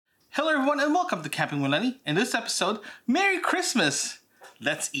Hello everyone and welcome to Camping with Lenny. In this episode, Merry Christmas!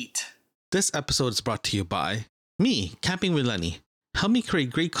 Let's eat. This episode is brought to you by me, Camping with Lenny. Help me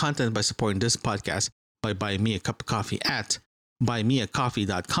create great content by supporting this podcast by buying me a cup of coffee at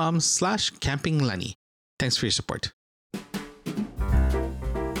buymeacoffee.com/campinglenny. Thanks for your support.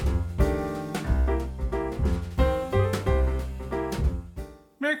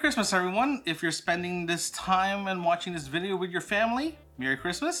 Merry Christmas everyone. If you're spending this time and watching this video with your family, Merry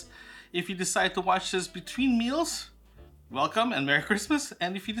Christmas. If you decide to watch this between meals, welcome and Merry Christmas.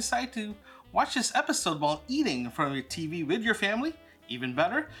 And if you decide to watch this episode while eating in front of your TV with your family, even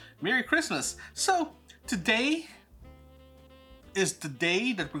better, Merry Christmas. So today is the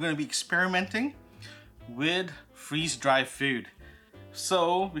day that we're going to be experimenting with freeze-dried food.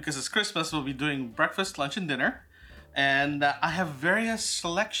 So because it's Christmas, we'll be doing breakfast, lunch, and dinner. And I have various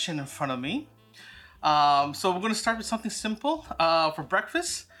selection in front of me. So we're going to start with something simple. For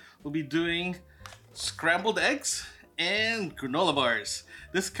breakfast, we'll be doing scrambled eggs and granola bars.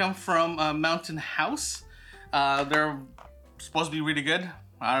 This comes from Mountain House. They're supposed to be really good.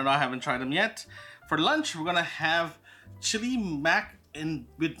 I don't know, I haven't tried them yet. For lunch, we're gonna have chili mac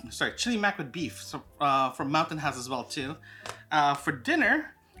with beef. So from Mountain House as well too. For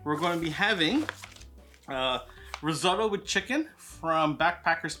dinner, we're going to be having risotto with chicken from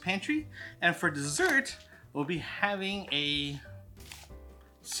Backpackers Pantry, and for dessert, we'll be having a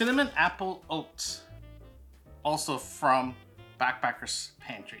cinnamon apple oats, also from Backpackers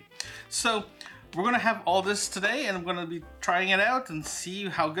Pantry. So we're gonna have all this today, and I'm gonna be trying it out and see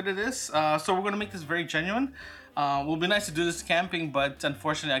how good it is. So we're gonna make this very genuine. It will be nice to do this camping, but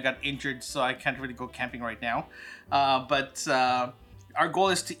unfortunately I got injured, so I can't really go camping right now. Our goal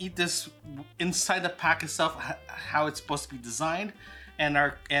is to eat this inside the pack itself, how it's supposed to be designed. And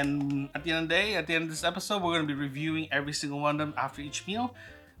at the end of the day, at the end of this episode, we're going to be reviewing every single one of them after each meal.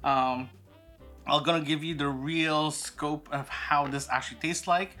 I'm going to give you the real scope of how this actually tastes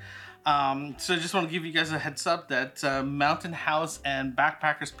like. So I just want to give you guys a heads up that Mountain House and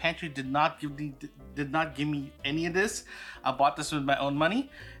Backpackers Pantry did not give me any of this. I bought this with my own money,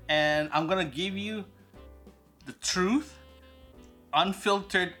 and I'm going to give you the truth,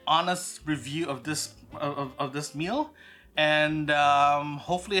 unfiltered, honest review of this meal, and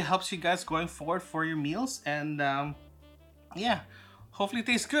hopefully it helps you guys going forward for your meals. And yeah, hopefully it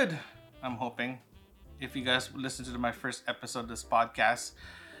tastes good. I'm hoping. If you guys listen to my first episode of this podcast,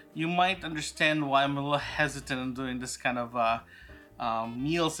 you might understand why I'm a little hesitant in doing this kind of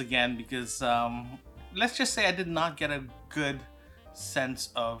meals again, because let's just say I did not get a good sense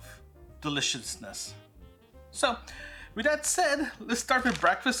of deliciousness. So with that said, let's start with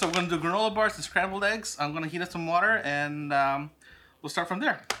breakfast. So we're going to do granola bars and scrambled eggs. I'm going to heat up some water, and we'll start from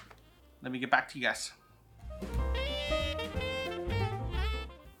there. Let me get back to you guys.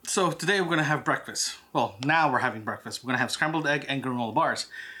 So today we're going to have breakfast. Well, now we're having breakfast. We're going to have scrambled egg and granola bars.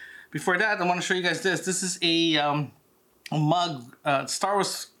 Before that, I want to show you guys this. This is a mug, Star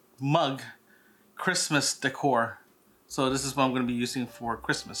Wars mug, Christmas decor. So this is what I'm going to be using for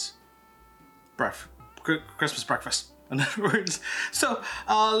Christmas breakfast. In other words. So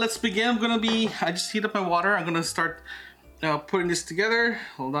let's begin. I just heat up my water. I'm gonna start putting this together.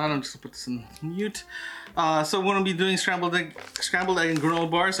 Hold on, I'm just gonna put this in mute. So we're gonna be doing scrambled egg and granola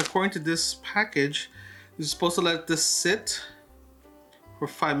bars. According to this package, you're supposed to let this sit for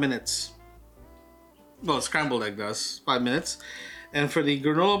 5 minutes. Well, scrambled egg does 5 minutes. And for the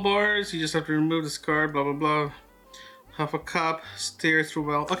granola bars, you just have to remove this card, blah blah blah. Half a cup, stir through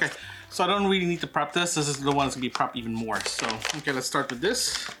well. Okay, so I don't really need to prep this. This is the one that's gonna be prepped even more. So, okay, let's start with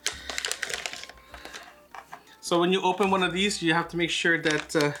this. So when you open one of these, you have to make sure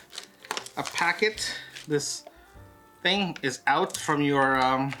that a packet, this thing, is out from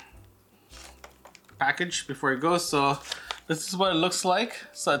your package before it goes. So this is what it looks like.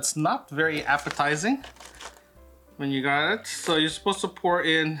 So it's not very appetizing when you got it. So you're supposed to pour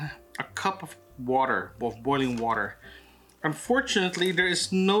in a cup of water, boiling water. Unfortunately, there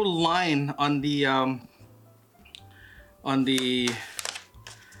is no line on the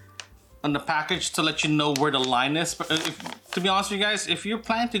package to let you know where the line is. But to be honest with you guys, if you're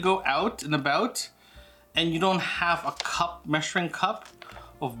planning to go out and about and you don't have a measuring cup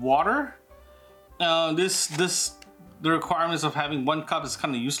of water, the requirements of having 1 cup is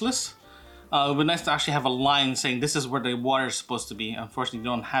kind of useless. It would be nice to actually have a line saying this is where the water is supposed to be. Unfortunately, you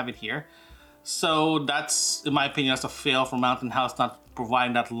don't have it here. So that's, in my opinion, that's a fail for Mountain House not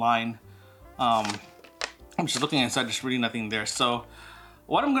providing that line. I'm just looking inside, there's really nothing there. So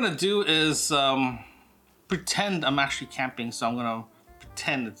what I'm gonna do is pretend I'm actually camping. So I'm gonna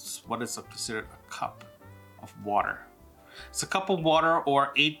pretend it's what is considered a cup of water. It's a cup of water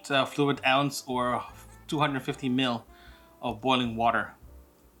or 8 fluid ounce or 250 ml of boiling water.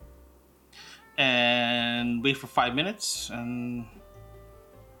 And wait for 5 minutes and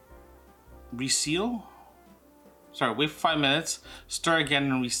reseal. Sorry, wait for 5 minutes, stir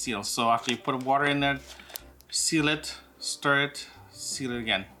again and reseal. So after you put water in there, seal it, stir it, seal it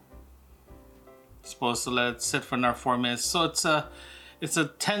again. Supposed to let it sit for another 4 minutes. So it's a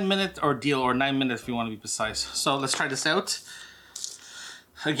 10-minute ordeal, or 9 minutes if you want to be precise. So let's try this out.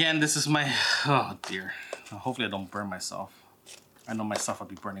 Again, this is my, oh dear. Hopefully I don't burn myself. I know myself, I'll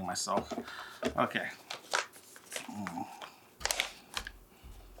be burning myself. Okay.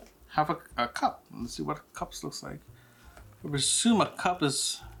 Have a cup. Let's see what a cup looks like. I presume a cup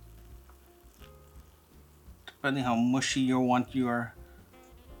is, depending how mushy you want your,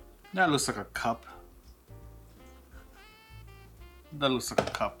 that looks like a cup. That looks like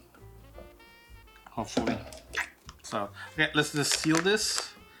a cup. Hopefully. So, okay, let's just seal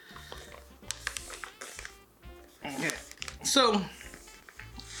this. Okay, so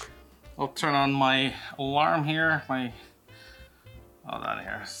I'll turn on my alarm here. Hold on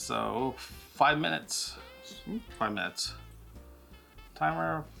here. So 5 minutes. 5 minutes.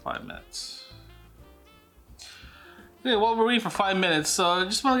 Timer 5 minutes. Okay, well, we're waiting for 5 minutes, so I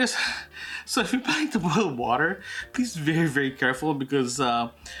just want to guess. So if you're planning to boil water, please be very, very careful, because I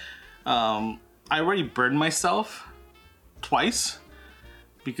already burned myself twice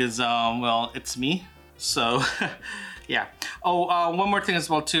because well, it's me. So yeah. Oh, one more thing as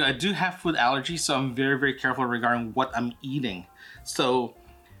well too. I do have food allergies, so I'm very, very careful regarding what I'm eating. So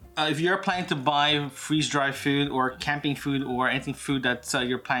if you're planning to buy freeze-dried food or camping food or anything food that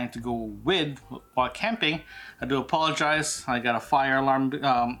you're planning to go with while camping, I do apologize. I got a fire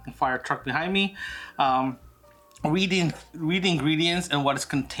alarm, fire truck behind me. Read the ingredients and what it's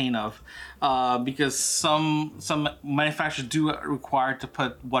contained of, because some manufacturers do require to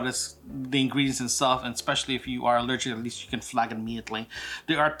put what is the ingredients itself, and especially if you are allergic, at least you can flag it immediately.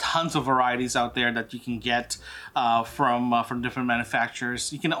 There are tons of varieties out there that you can get from different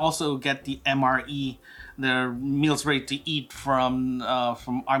manufacturers. You can also get the MRE, the meals ready to eat from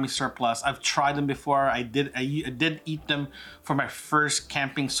Army Surplus. I've tried them before. I did eat them for my first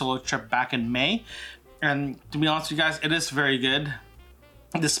camping solo trip back in May. And to be honest with you guys, it is very good,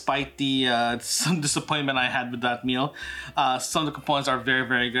 despite the some disappointment I had with that meal. Some of the components are very,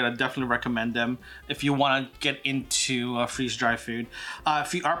 very good. I definitely recommend them if you want to get into freeze-dry food.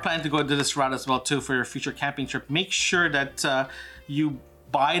 If you are planning to go to this route as well too for your future camping trip, make sure that you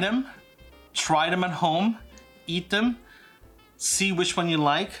buy them, try them at home, eat them, see which one you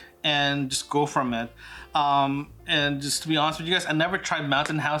like, and just go from it. And just to be honest with you guys, I never tried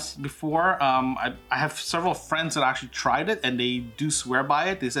Mountain House before. I have several friends that actually tried it, and they do swear by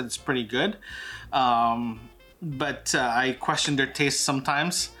it. They said it's pretty good. But I question their taste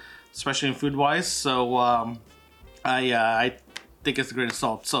sometimes, especially in food-wise. So I think it's a great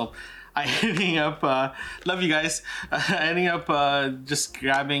assault. So I ending up, love you guys. Ending up just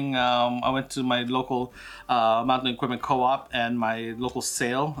grabbing, I went to my local mountain equipment co-op and my local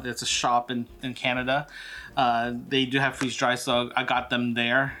sale. It's a shop in Canada. They do have freeze dry, so I got them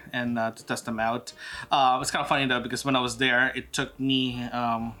there and to test them out. It's kind of funny though, because when I was there, it took me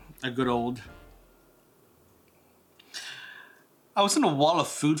a good old, I was in a wall of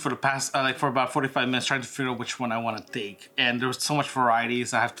food for the past, for about 45 minutes trying to figure out which one I want to take. And there was so much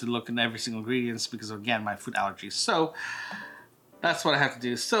varieties, I have to look in every single ingredients because, again, my food allergies. So that's what I have to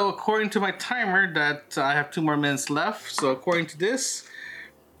do. So according to my timer, that I have 2 more minutes left. So according to this,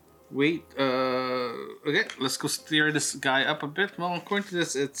 wait, okay, let's go stir this guy up a bit. Well, according to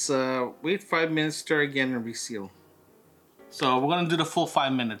this, it's wait 5 minutes, stir again, and reseal. So we're going to do the full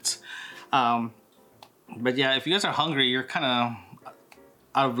 5 minutes. But yeah, if you guys are hungry, you're kind of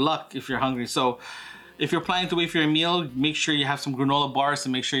out of luck if you're hungry. So if you're planning to wait for your meal, make sure you have some granola bars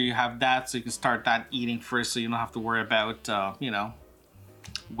and make sure you have that so you can start that eating first, so you don't have to worry about, you know,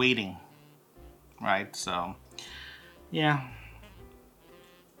 waiting, right? So yeah.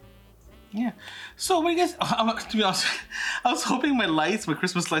 Yeah. So what do you guys, to be honest, I was hoping my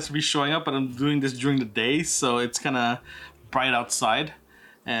Christmas lights would be showing up, but I'm doing this during the day, so it's kind of bright outside.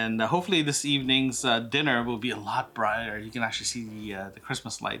 And hopefully this evening's dinner will be a lot brighter. You can actually see the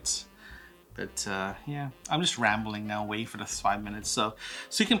Christmas lights. But yeah, I'm just rambling now, waiting for this 5 minutes. So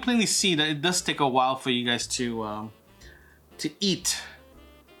you can plainly see that it does take a while for you guys to eat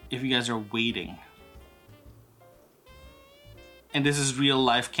if you guys are waiting. And this is real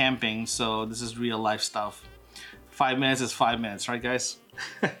life camping, so this is real life stuff. 5 minutes is 5 minutes, right guys?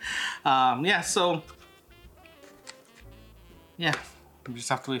 Yeah, so yeah. We just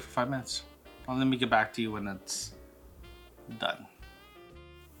have to wait for 5 minutes. Well, let me get back to you when it's Done.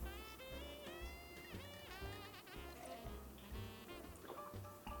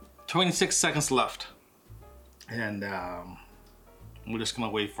 $26 left. And we're just gonna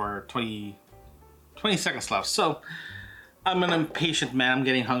wait for 20 seconds left. So I'm an impatient man, I'm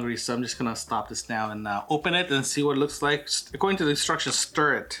getting hungry, so I'm just gonna stop this now and open it and see what it looks like. According to the instructions,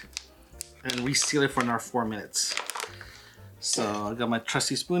 stir it and reseal it for another 4 minutes. So I got my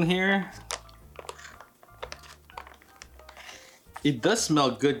trusty spoon here. It does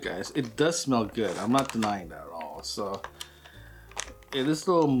smell good, guys. It does smell good. I'm not denying that at all. So it is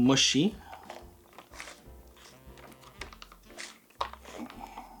a little mushy.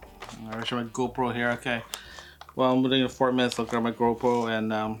 I'll show my GoPro here. Okay. Well, I'm doing it 4 minutes. I'll grab my GoPro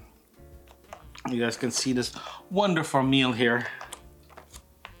and you guys can see this wonderful meal here.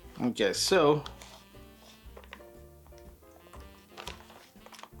 Okay, so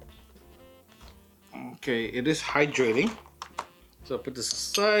okay, it is hydrating. So I'll put this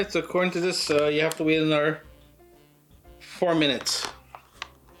aside. So according to this, you have to wait another 4 minutes.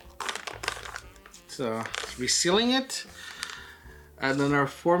 So resealing it. Add another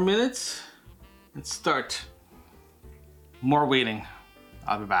 4 minutes. Let's start. More waiting.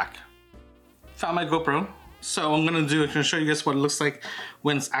 I'll be back. Found my GoPro. So I'm gonna show you guys what it looks like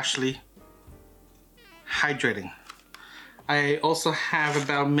when it's actually hydrating. I also have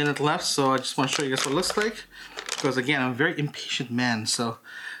about a minute left, so I just want to show you guys what it looks like. Because again, I'm a very impatient man. So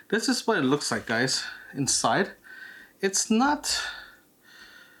this is what it looks like, guys, inside. It's not,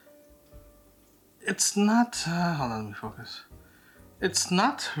 hold on, let me focus. It's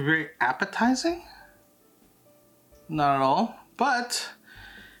not very appetizing. Not at all, but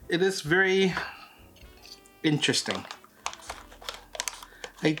it is very interesting.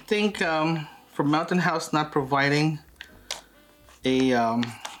 I think for Mountain House not providing a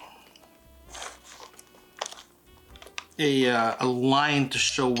line to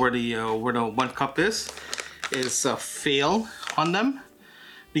show where the 1 cup is a fail on them,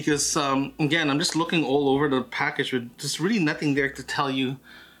 because again, I'm just looking all over the package with there's really nothing there to tell you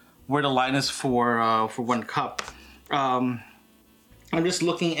where the line is for 1 cup. I'm just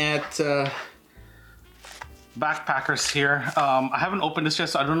looking at Backpackers here. I haven't opened this yet,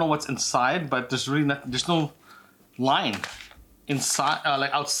 so I don't know what's inside, but there's really there's no line inside,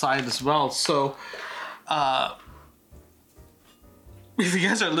 like outside as well. So if you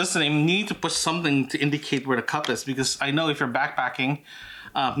guys are listening, you need to put something to indicate where the cup is, because I know if you're backpacking,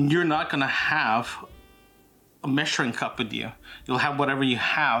 you're not gonna have a measuring cup with you. You'll have whatever you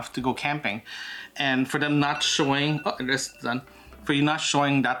have to go camping, and for them not showing, oh, it's done. For you not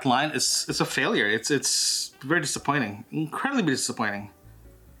showing that line, it's a failure. It's very disappointing, incredibly disappointing.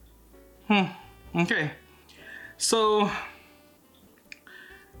 Okay, so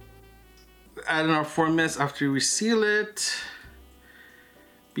add another 4 minutes after you reseal it.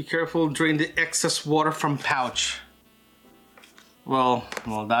 Be careful, drain the excess water from pouch. Well,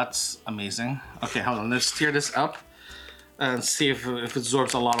 that's amazing. Okay, hold on, let's stir this up and see if it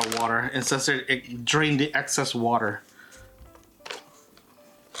absorbs a lot of water. It says it drained the excess water.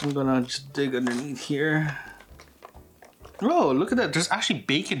 I'm gonna just dig underneath here. Oh, look at that, there's actually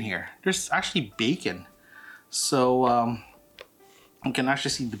bacon here. There's actually bacon. So, you can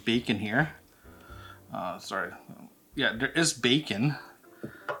actually see the bacon here. Sorry. Yeah, there is bacon.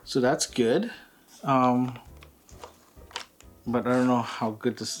 So that's good. But I don't know how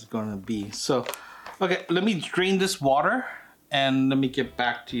good this is gonna be. So, okay, let me drain this water and let me get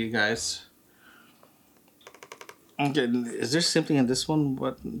back to you guys. Okay, is there something in this one?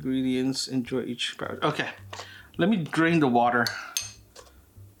 What ingredients enjoy each pouch? Okay, let me drain the water.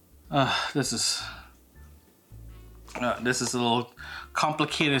 This is a little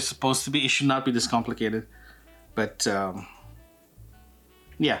complicated. It's supposed to be. It should not be this complicated. But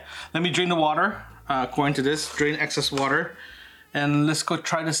yeah, let me drain the water. According to this, drain excess water, and let's go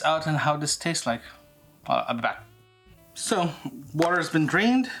try this out and how this tastes like. I'll be back. So water has been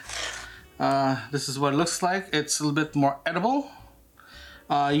drained. This is what it looks like. It's a little bit more edible.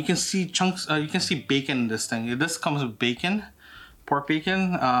 You can see chunks. You can see bacon in this thing. This comes with bacon, pork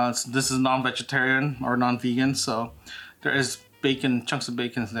bacon. This is non-vegetarian or non-vegan, so there is bacon, chunks of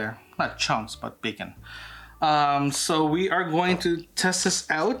bacon there. Not chunks, but bacon. So we are going to test this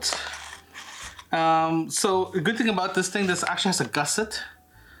out. So the good thing about this thing, this actually has a gusset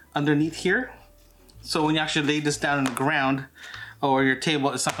underneath here. So when you actually lay this down on the ground or your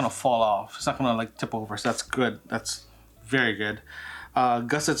table, it's not gonna fall off. It's not gonna like tip over, so that's good. That's very good.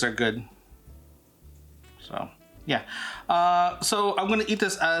 Gussets are good. So yeah. So I'm gonna eat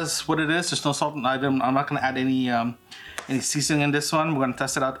this as what it is. There's no salt and item. I'm not gonna add any seasoning in this one. We're gonna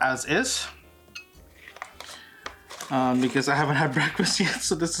test it out as is. because I haven't had breakfast yet,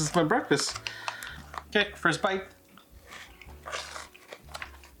 so this is my breakfast. Okay, first bite.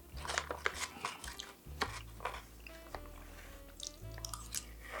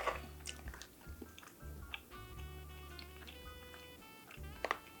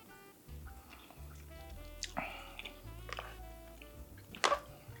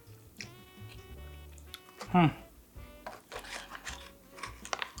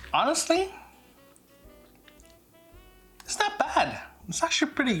 Honestly, it's not bad. It's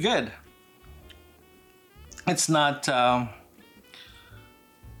actually pretty good. It's not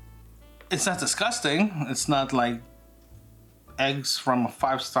disgusting. It's not like eggs from a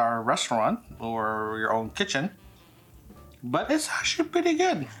 5-star restaurant or your own kitchen, but it's actually pretty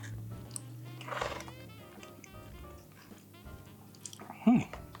good.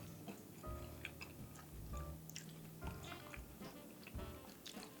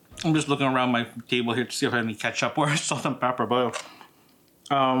 I'm just looking around my table here to see if I have any ketchup or salt and pepper, but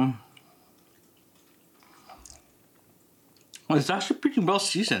it's actually pretty well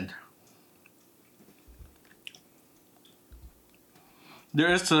seasoned.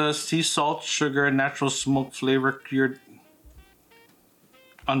 There is a sea salt, sugar, natural smoke flavor cured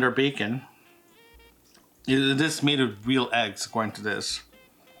under bacon. It is made of real eggs, according to this.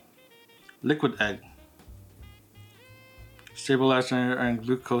 Liquid egg. Stabilizer and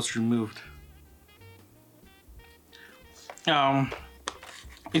glucose removed.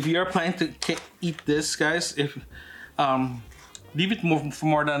 If you are planning to eat this, guys, leave it for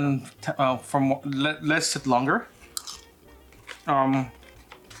more than let it sit longer.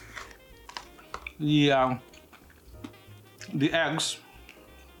 The eggs.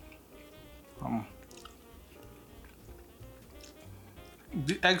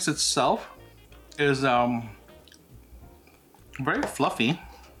 The eggs itself is very fluffy,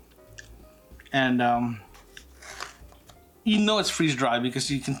 and you know it's freeze dried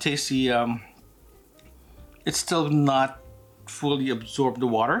because you can taste the it's still not fully absorbed the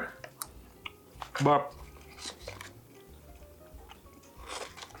water, but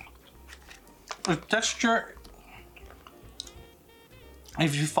the texture,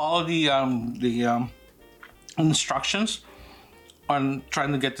 if you follow the instructions on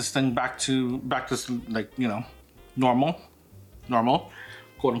trying to get this thing back to like, you know, normal,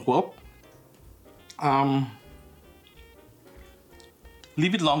 quote unquote.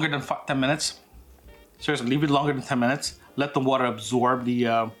 Leave it longer than 10 minutes. Seriously, leave it longer than 10 minutes. Let the water absorb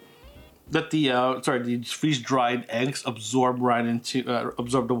the freeze-dried eggs absorb right into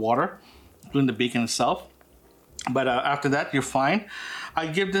absorb the water, including the bacon itself. But after that, you're fine. I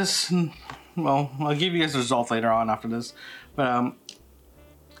give this, well, I'll give you guys the result later on after this. But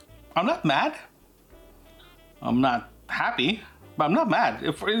I'm not mad. I'm not happy, but I'm not mad.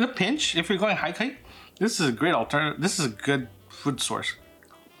 If in a pinch, if you're going hike, this is a great alternative. This is a good food source.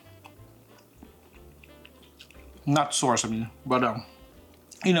 Not source, I mean, but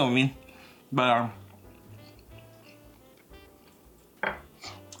you know what I mean. But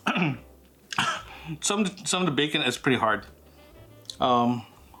some of the bacon is pretty hard.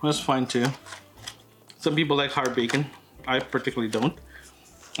 That's fine too. Some people like hard bacon. I particularly don't.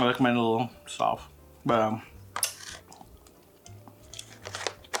 I like mine a little soft. But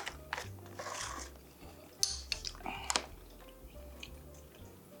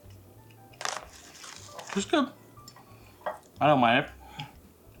it's good. I don't mind it.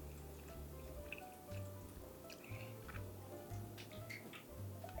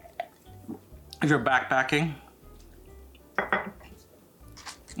 If you're backpacking,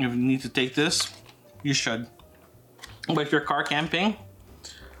 if you need to take this, you should. But if you're car camping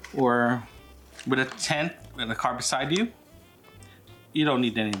or with a tent and a car beside you, you don't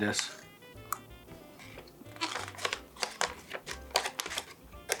need any of this.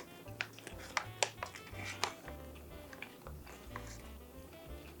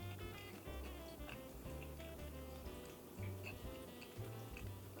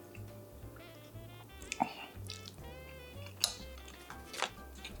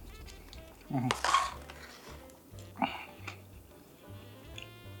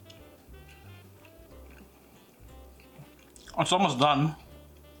 It's almost done.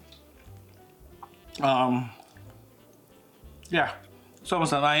 Yeah, it's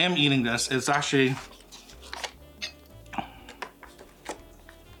almost done. I am eating this. It's actually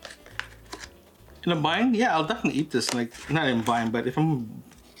in a bind. Yeah, I'll definitely eat this. Like, not in bind, but if I'm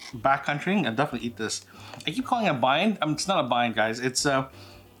backcountrying, I'll definitely eat this. I keep calling it a bind. It's not a bind, guys. It's a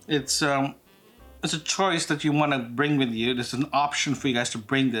choice that you want to bring with you. There's an option for you guys to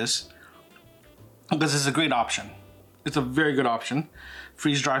bring this because it's a great option. It's a very good option.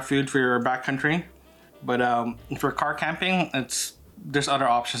 Freeze dry food for your backcountry. But for car camping, there's other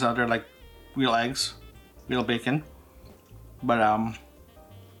options out there like real eggs, real bacon. But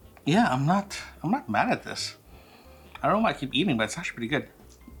yeah, I'm not mad at this. I don't know why I keep eating, but it's actually pretty good.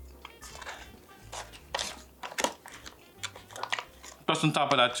 Plus on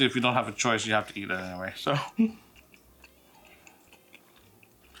top of that too, if you don't have a choice, you have to eat it anyway, so.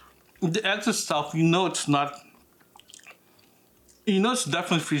 The eggs itself, you know it's not, you know it's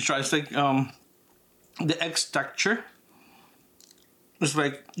definitely freeze-dried. It's like the egg's texture is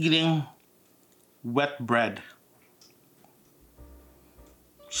like eating wet bread.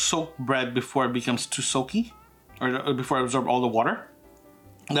 Soaked bread before it becomes too soaky, or before it absorbs all the water.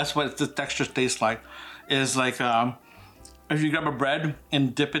 That's what the texture tastes like. Is like if you grab a bread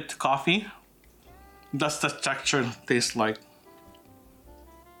and dip it to coffee, that's the texture it tastes like.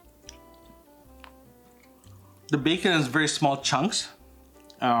 The bacon is very small chunks.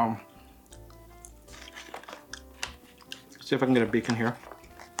 Let's see if I can get a bacon here.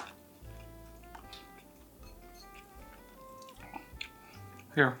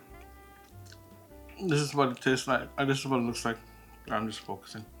 Here. This is what it tastes like. This is what it looks like. I'm just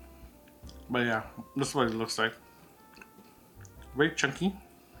focusing. But yeah, this is what it looks like. Very chunky.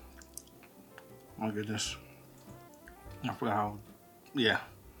 Oh my goodness. I forgot how. Yeah.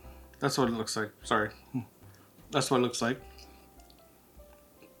 That's what it looks like. Sorry. That's what it looks like.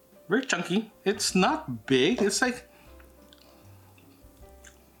 Very chunky. It's not big. It's like...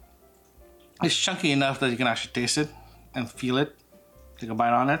 It's chunky enough that you can actually taste it and feel it. Take a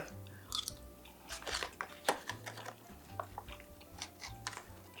bite on it.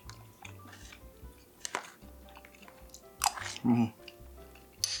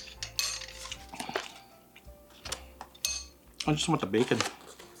 I just want the bacon.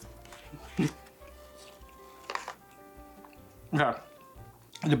 Okay,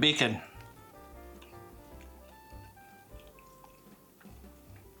 the bacon.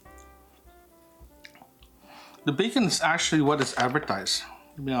 The bacon is actually what is advertised,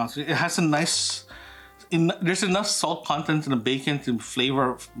 to be honest. It has a nice, there's enough salt content in the bacon to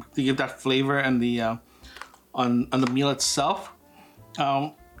give that flavor and the on the meal itself.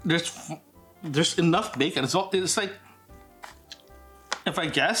 There's enough bacon. It's like, if I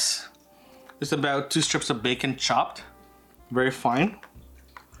guess, it's about 2 strips of bacon chopped, very fine.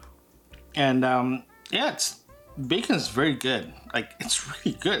 And yeah, bacon is very good. Like, it's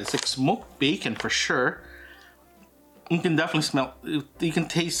really good. It's like smoked bacon for sure. You can definitely smell, you can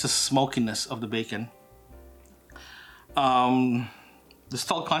taste the smokiness of the bacon. The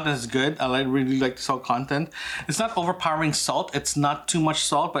salt content is good. I really like the salt content. It's not overpowering salt. It's not too much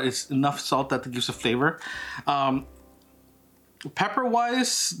salt, but it's enough salt that it gives a flavor.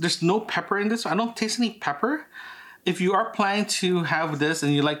 Pepper-wise, there's no pepper in this. I don't taste any pepper. If you are planning to have this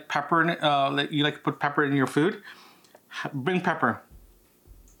and you like pepper, you like to put pepper in your food, bring pepper.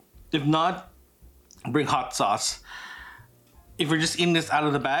 If not, bring hot sauce. If you're just eating this out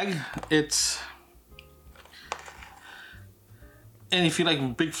of the bag, and if you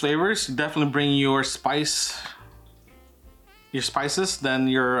like big flavors, definitely bring your spices. Then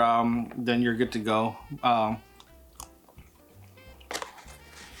you're good to go.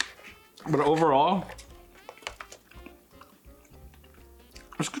 But overall,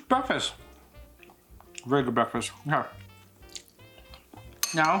 it's good breakfast. Very good breakfast. Here.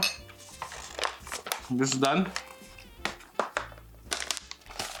 Now, this is done.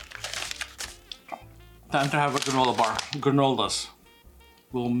 Time to have a granola bar. Granolas.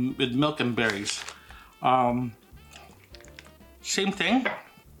 With milk and berries. Same thing.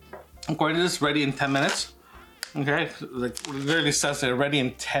 According to this, ready in 10 minutes. Okay, like it literally says they're ready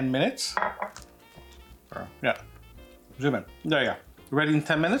in 10 minutes. Yeah, zoom in. There you go. Ready in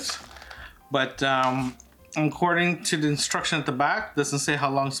 10 minutes. But according to the instruction at the back, doesn't say how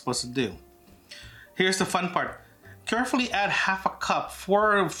long it's supposed to do. Here's the fun part. Carefully add half a cup,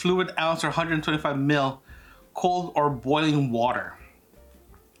 4 fluid ounce or 125 ml, cold or boiling water.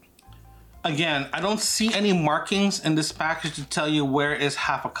 Again, I don't see any markings in this package to tell you where is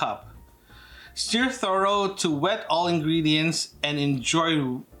half a cup. Stir thorough to wet all ingredients and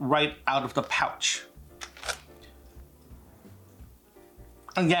enjoy right out of the pouch.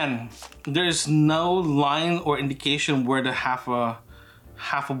 Again, there's no line or indication where the half a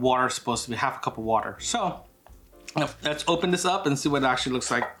water is supposed to be, half a cup of water. So let's open this up and see what it actually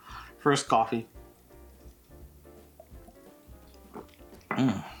looks like. First, coffee.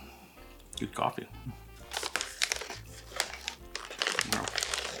 Good coffee.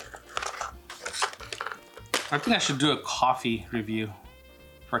 I think I should do a coffee review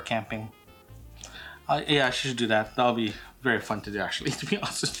for camping. Yeah, I should do that. That'll be very fun to do, actually, to be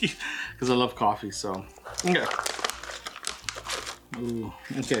honest with you. because I love coffee. So okay. Ooh,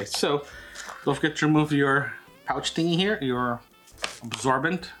 okay, so don't forget to remove your pouch thingy here, your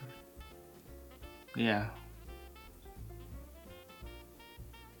absorbent. Yeah,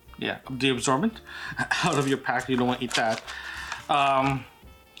 the absorbent out of your pack. You don't want to eat that.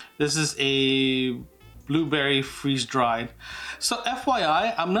 This is a blueberry freeze dried. So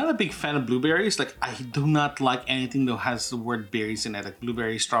FYI, I'm not a big fan of blueberries. Like, I do not like anything that has the word berries in it, like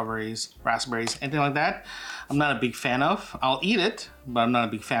blueberries, strawberries, raspberries, anything like that. I'm not a big fan of. I'll eat it, but I'm not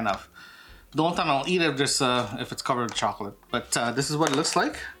a big fan of. The only time I'll eat it just if it's covered with chocolate. But this is what it looks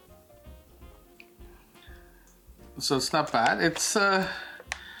like. So it's not bad. It's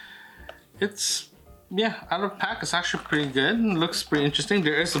yeah, out of pack, it's actually pretty good. It looks pretty interesting.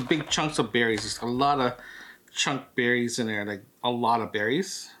 There is a big chunks of berries. There's a lot of chunk berries in there, like a lot of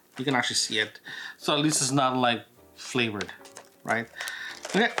berries. You can actually see it. So at least it's not like flavored, right?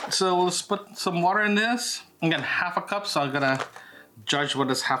 Okay, so let's put some water in this. Again, half a cup, so I'm gonna judge what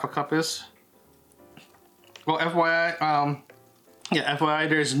this half a cup is. Well, FYI, FYI,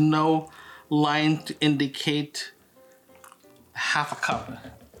 there's no line to indicate half a cup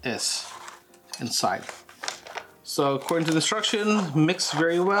is inside. So according to the instruction, mix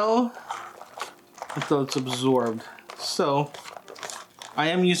very well until it's absorbed. So I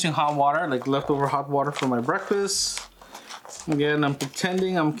am using hot water, like leftover hot water for my breakfast. Again, I'm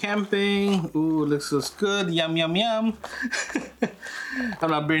pretending I'm camping. Ooh, looks good. Yum, yum, yum. I'm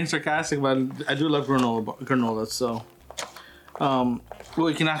not being sarcastic, but I do love granola. So, well,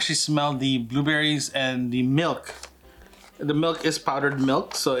 you can actually smell the blueberries and the milk. The milk is powdered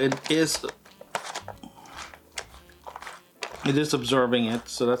milk, so it is absorbing it,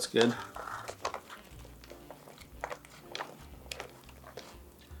 so that's good.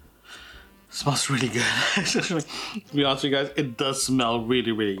 Smells really good. To be honest with you guys, it does smell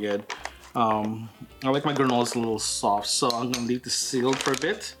really, really good. I like my granolas a little soft, so I'm gonna leave this sealed for a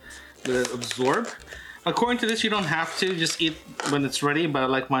bit, let it absorb. According to this, you don't have to just eat when it's ready, but I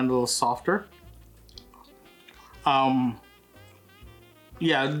like mine a little softer.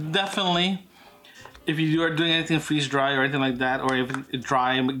 Yeah, definitely. If you are doing anything freeze dry or anything like that, or even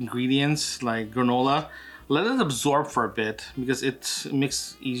dry ingredients like granola, let it absorb for a bit because it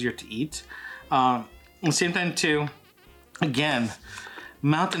makes it easier to eat. At the same time too, again,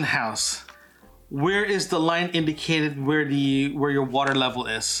 Mountain House, where is the line indicated where your water level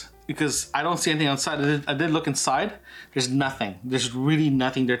is? Because I don't see anything outside. I did look inside. There's nothing. There's really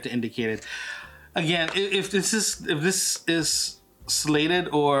nothing there to indicate it. Again, if this is slated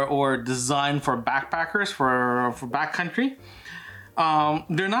or designed for backpackers for backcountry,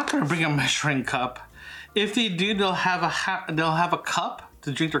 they're not going to bring a measuring cup. If they do, they'll have a cup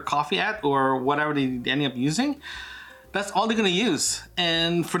to drink their coffee at or whatever they end up using. That's all they're going to use.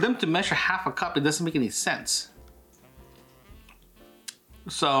 And for them to measure half a cup, it doesn't make any sense.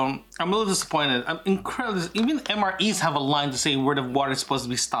 So I'm a little disappointed. I'm incredibly. Even MREs have a line to say where the water is supposed to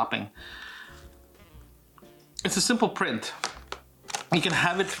be stopping. It's a simple print. You can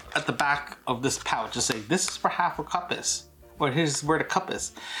have it at the back of this pouch to say this is where half a cup is, or here's where the cup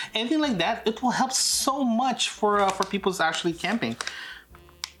is. Anything like that, it will help so much for people who's actually camping,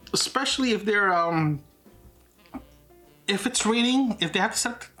 especially if they're if it's raining, if they have to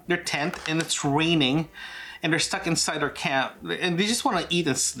set up their tent and it's raining and they're stuck inside their camp and they just want to eat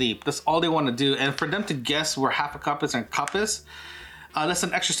and sleep. That's all they want to do. And for them to guess where half a cup is and a cup is, that's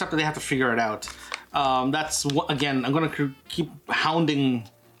an extra step that they have to figure it out. That's what, again, I'm gonna keep hounding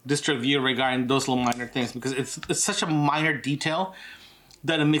this review regarding those little minor things because it's such a minor detail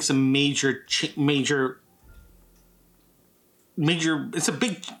that it makes a major. It's a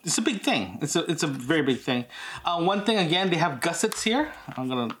big thing. It's a very big thing. One thing again, they have gussets here.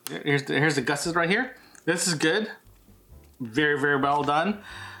 Here's the gusset right here. This is good. Very, very well done.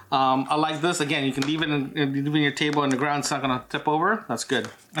 I like this. Again, you can leave it in your table on the ground. It's not gonna tip over. That's good.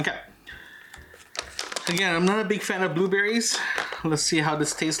 Okay. Again, I'm not a big fan of blueberries. Let's see how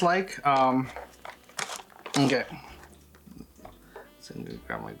this tastes like. Okay. So I'm gonna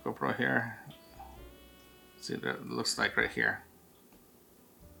grab my GoPro here. See what it looks like right here.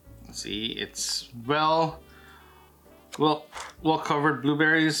 See, it's well covered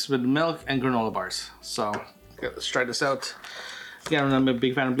blueberries with milk and granola bars. So okay, let's try this out. Again, I'm not a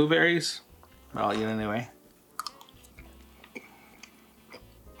big fan of blueberries, but I'll eat it anyway.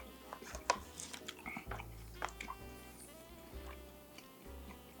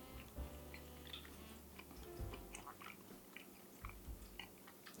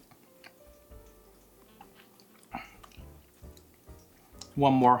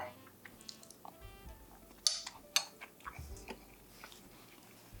 One more.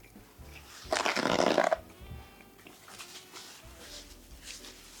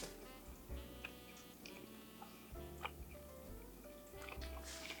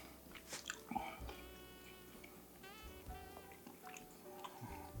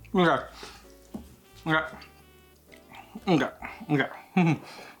 Okay. Okay. Okay. Okay.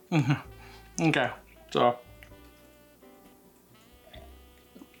 Okay. So.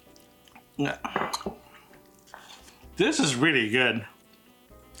 Yeah. This is really good.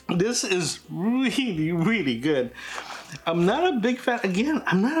 This is really, really good. I'm not a big fan. Again,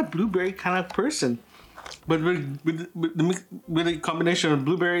 I'm not a blueberry kind of person. But with the combination of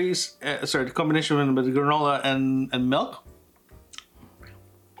blueberries, the combination with the granola and milk,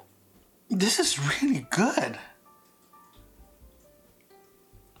 this is really good.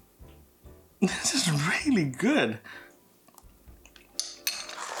 This is really good.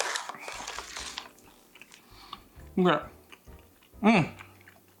 Okay.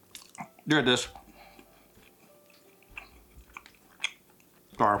 Look at this.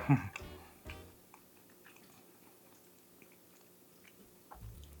 Sorry.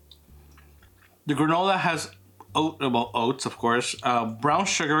 The granola has oats, of course, brown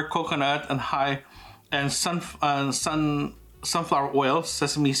sugar, coconut, and sunflower oil,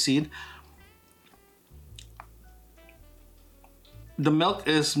 sesame seed. The milk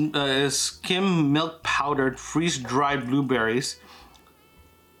is skim milk powdered, freeze dried blueberries,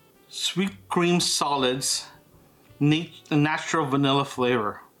 sweet cream solids, natural vanilla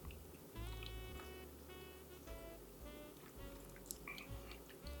flavor.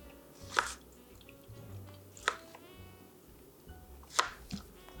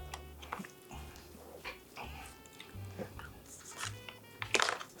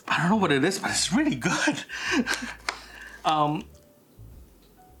 I don't know what it is, but it's really good.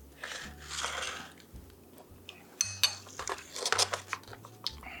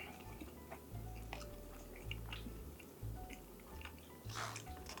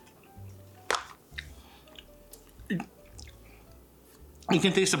 You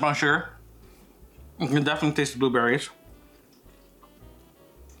can taste the brown sugar. You can definitely taste the blueberries.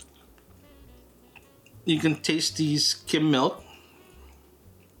 You can taste the skim milk,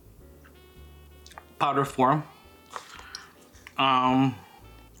 powder form. The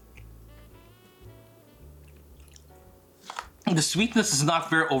sweetness is not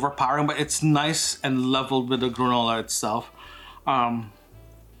very overpowering, but it's nice and leveled with the granola itself. The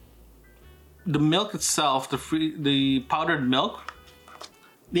milk itself, the powdered milk,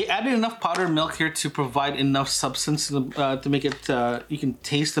 they added enough powdered milk here to provide enough substance to make it, you can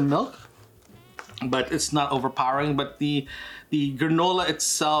taste the milk, but it's not overpowering. But the granola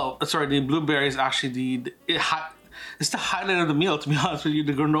itself, sorry, the blueberries actually it's the highlight of the meal, to be honest with you.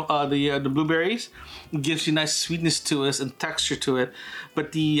 The blueberries gives you nice sweetness to it and texture to it,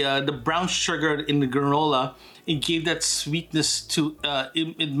 but the brown sugar in the granola, it gave that sweetness to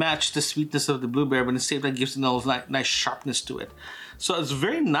it matched the sweetness of the blueberry, but at the same time gives it nice sharpness to it. So it's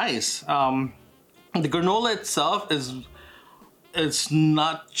very nice. The granola itself it's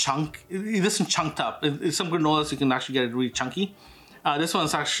not it isn't chunked up. Some granolas you can actually get it really chunky. This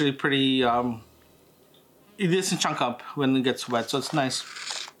one's actually pretty. It doesn't chunk up when it gets wet, so it's nice.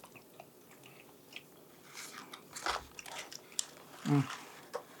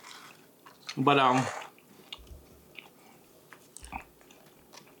 But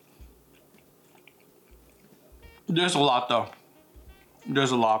there's a lot though.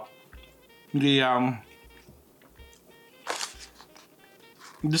 There's a lot.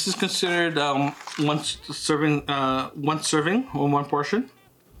 This is considered one serving or one portion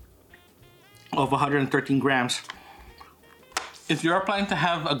of 113 grams. If you're planning to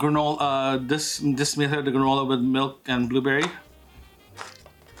have a granola, this method, the granola with milk and blueberry,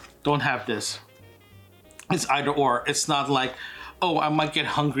 don't have this. It's either or. It's not like, oh, I might get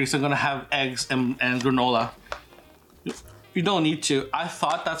hungry, so I'm gonna have eggs and granola. You don't need to. I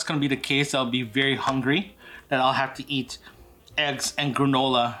thought that's gonna be the case. I'll be very hungry, that I'll have to eat eggs and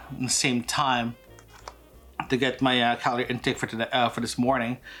granola at the same time to get my calorie intake for this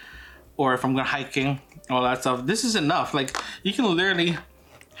morning. Or if I'm going hiking, all that stuff. This is enough. Like, you can literally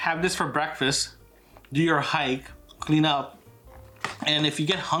have this for breakfast, do your hike, clean up, and if you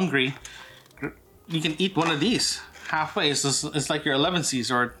get hungry, you can eat one of these halfway. It's like your 11Cs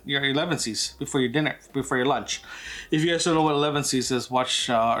or your 11Cs before your dinner, before your lunch. If you guys don't know what 11Cs is, watch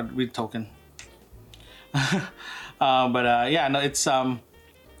Read Token. Yeah, no, it's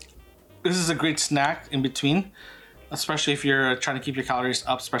this is a great snack in between, especially if you're trying to keep your calories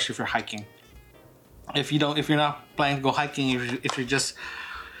up, especially if you're hiking. If you're not planning to go hiking, if you're just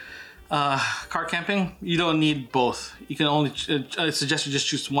car camping, you don't need both. You can only I suggest you just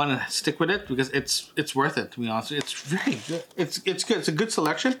choose one and stick with it, because it's worth it, to be honest. It's very good. It's good. It's a good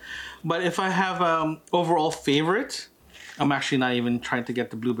selection. But if I have overall favorite, I'm actually not even trying to get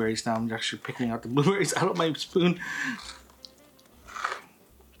the blueberries now. I'm actually picking out the blueberries out of my spoon.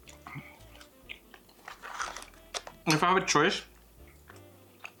 If I have a choice,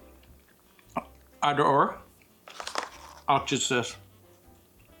 either or, I'll choose this.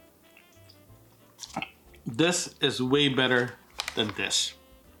 This is way better than this.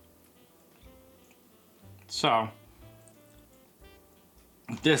 So,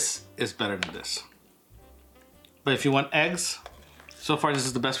 this is better than this. But if you want eggs, so far this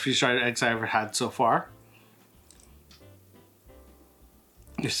is the best freeze-dried eggs I ever had so far.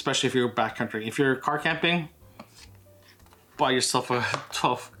 Especially if you're backcountry. If you're car camping, buy yourself a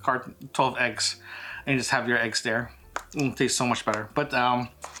 12 eggs and just have your eggs there. It'll taste so much better. But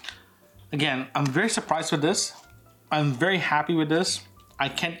again, I'm very surprised with this. I'm very happy with this. I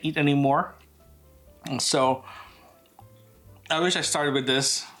can't eat anymore. So I wish I started with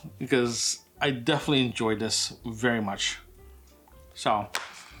this because I definitely enjoyed this very much. So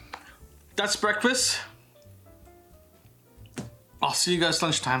that's breakfast. I'll see you guys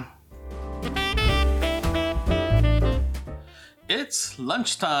lunchtime. It's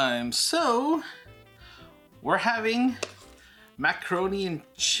lunchtime, so we're having macaroni and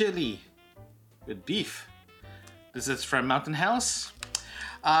chili with beef. This is from Mountain House.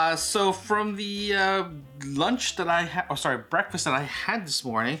 So from the lunch that I had, breakfast that I had this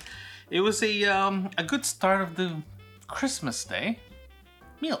morning, it was a good start of the Christmas Day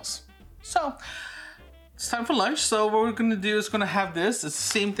meals. So it's time for lunch. So what we're gonna do is gonna have this. It's the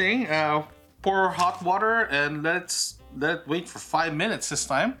same thing. Pour hot water and let it wait for 5 minutes this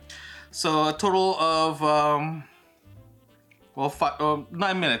time. So a total of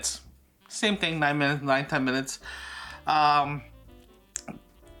 9 minutes. Same thing, 9 minutes, 10 minutes.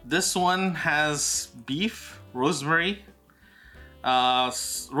 This one has beef, rosemary,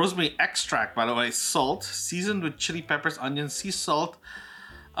 rosemary extract, by the way, salt, seasoned with chili peppers, onions, sea salt,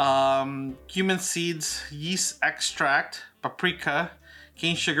 cumin seeds, yeast extract, paprika,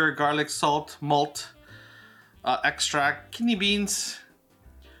 cane sugar, garlic, salt, malt, extract, kidney beans,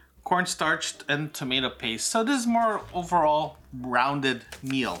 cornstarch, and tomato paste. So this is more overall rounded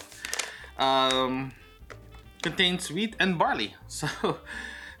meal. Contains wheat and barley. So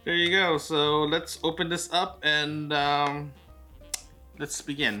there you go. So let's open this up and let's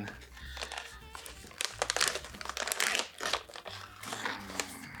begin.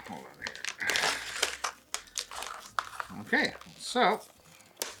 Hold on here.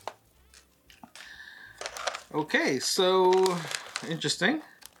 Okay, so interesting.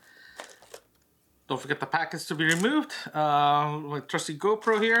 Don't forget the packets to be removed. My trusty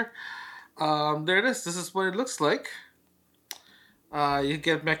GoPro here. There it is. This is what it looks like. You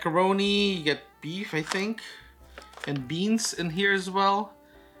get macaroni, you get beef, I think, and beans in here as well.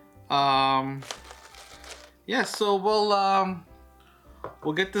 Yeah, so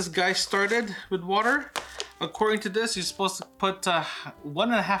we'll get this guy started with water. According to this, you're supposed to put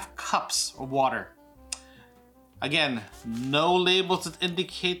 1.5 cups of water. Again, no labels that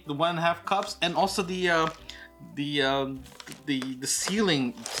indicate the 1.5 cups, and also the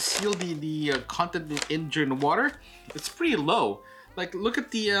sealing to seal the content in during the water. It's pretty low. Like look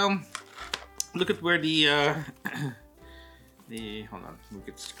at where the hold on, let me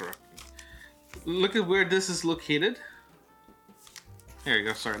get this correctly. Look at where this is located. There you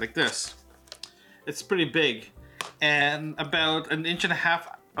go. Sorry, like this. It's pretty big, and about 1.5 inches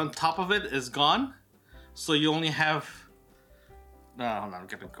on top of it is gone. So you only have. Hold on, I'm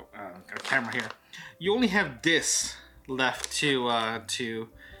getting a camera here. You only have this left to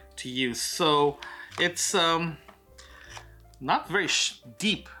use. So it's not very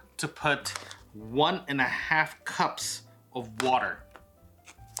deep to put 1.5 cups of water.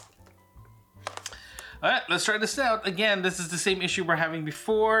 All right, let's try this out. Again, this is the same issue we're having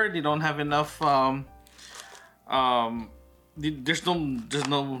before. They don't have enough. There's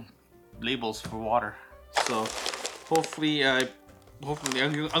no labels for water. So hopefully I'll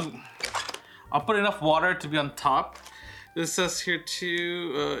put enough water to be on top. This says here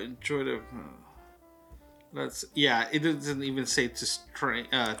to enjoy the. It doesn't even say to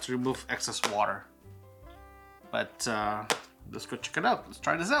remove excess water. But let's go check it out. Let's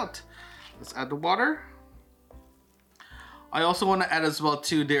try this out. Let's add the water. I also want to add as well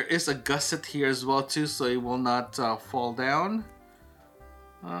too. There is a gusset here as well too, so it will not fall down.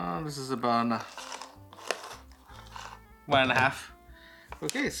 This is about 1.5.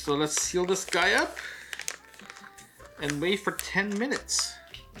 Okay, so let's seal this guy up and wait for 10 minutes.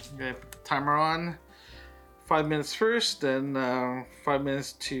 I'm gonna put the timer on. 5 minutes first, then 5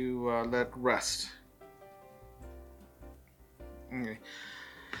 minutes to let rest. Okay.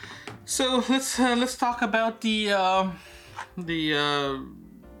 So let's talk about let's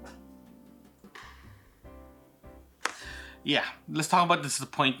talk about the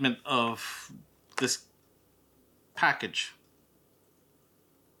disappointment of this package.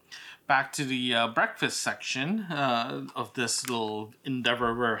 Back to the breakfast section of this little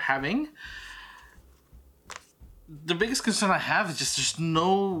endeavor we're having. The biggest concern I have is just there's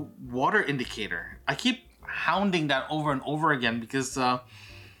no water indicator. I keep hounding that over and over again because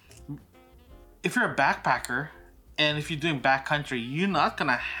if you're a backpacker and if you're doing backcountry, you're not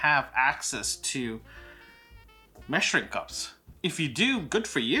gonna have access to measuring cups. If you do, good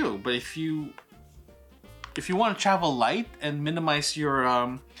for you. But if you want to travel light and minimize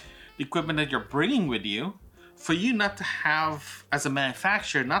your equipment that you're bringing with you, for you not to have, as a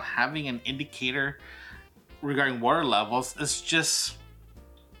manufacturer, not having an indicator regarding water levels is just,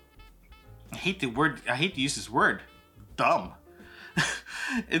 I hate to use this word, dumb.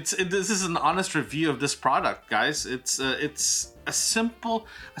 This is an honest review of this product, guys. It's a simple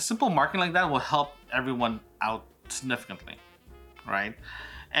marketing like that will help everyone out significantly, right?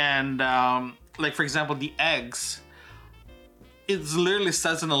 And like for example, the eggs, it literally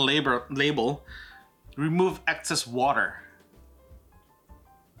says in the label, remove excess water.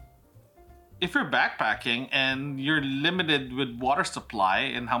 If you're backpacking and you're limited with water supply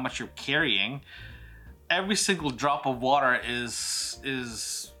and how much you're carrying, every single drop of water is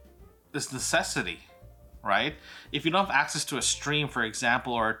necessity, right? If you don't have access to a stream, for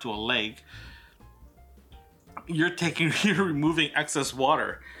example, or to a lake, you're removing excess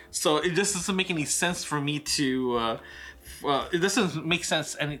water. So it just doesn't make any sense for me to. It doesn't make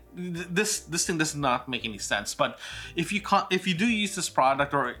sense, and this thing does not make any sense. But if you do use this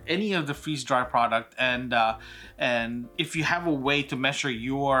product or any of the freeze dry product, and if you have a way to measure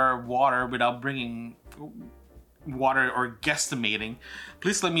your water without bringing water or guesstimating,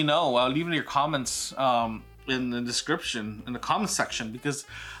 please let me know. Leave in your comments in the description, in the comment section, because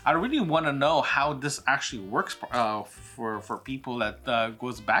I really want to know how this actually works for people that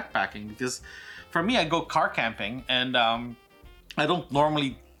goes backpacking. Because for me, I go car camping, and I don't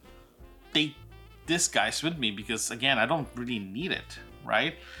normally take this guys with me because, again, I don't really need it,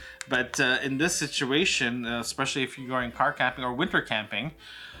 right? But in this situation, especially if you're going car camping or winter camping,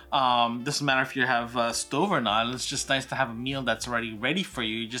 doesn't matter if you have a stove or not. It's just nice to have a meal that's already ready for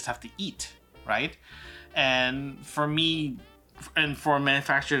you. You just have to eat, right? And for me, and for a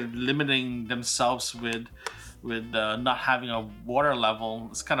manufacturer limiting themselves with not having a water level,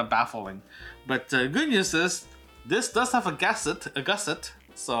 it's kind of baffling. But good news is this does have a gusset.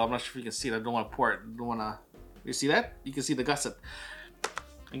 So I'm not sure if you can see it. I don't want to pour it. You see that? You can see the gusset.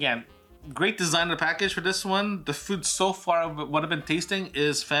 Again, great design of the package for this one. The food so far, what I've been tasting,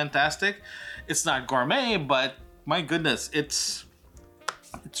 is fantastic. It's not gourmet, but my goodness, it's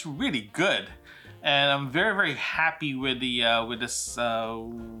really good. And I'm very, very happy with this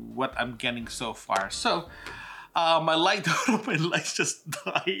what I'm getting so far. So my light just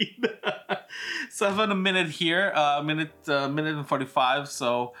died. So I've had a minute here, minute and 45.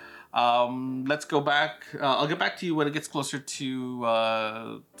 So let's go back. I'll get back to you when it gets closer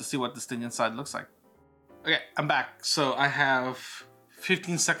to see what this thing inside looks like. Okay, I'm back. So I have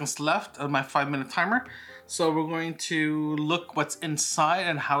 15 seconds left of my 5-minute timer. So we're going to look what's inside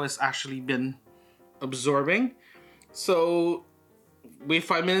and how it's actually been absorbing. So wait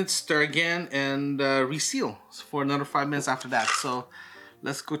 5 minutes, stir again, and reseal for another 5 minutes after that. So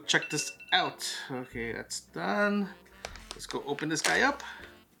let's go check this out. Okay, that's done. Let's go open this guy up.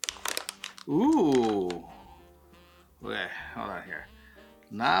 Ooh. Okay, hold on here.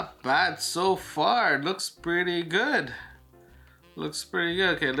 Not bad so far. Looks pretty good. Looks pretty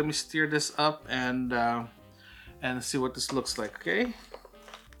good. Okay, let me stir this up and see what this looks like. Okay.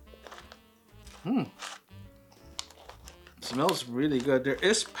 Smells really good. There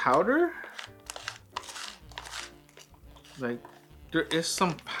is powder. Like, there is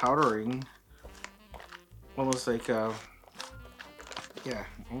some powdering. Almost like yeah,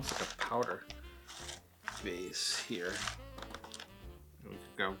 almost like a powder base here. We can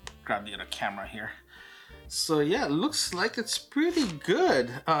go grab the other camera here. So yeah, it looks like it's pretty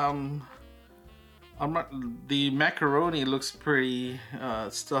good. The macaroni looks pretty,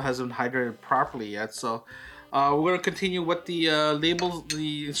 still hasn't hydrated properly yet. So we're gonna continue what the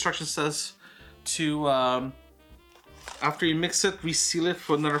the instruction says to, after you mix it, reseal it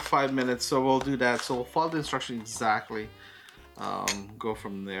for another 5 minutes. So we'll do that. So we'll follow the instruction exactly. Go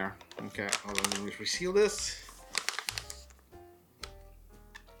from there. Okay, hold on, let me reseal this.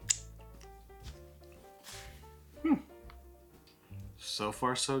 So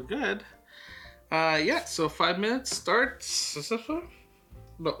far, so good. Yeah, so 5 minutes starts.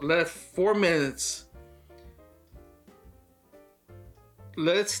 No, let it 4 minutes.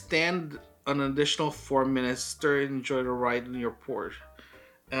 Let it stand an additional 4 minutes. Stir and enjoy the ride in your port.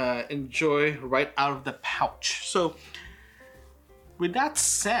 enjoy right out of the pouch. So with that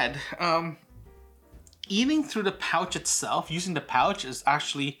said, eating through the pouch itself, using the pouch, is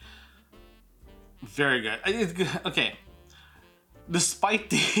actually very good. Okay, despite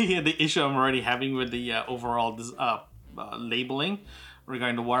the issue I'm already having with the overall labeling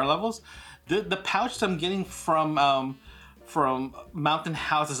regarding the water levels, the pouch that I'm getting from Mountain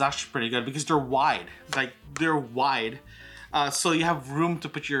House is actually pretty good because they're wide. Like, they're wide, so you have room to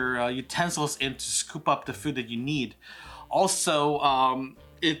put your utensils in to scoop up the food that you need. Also, I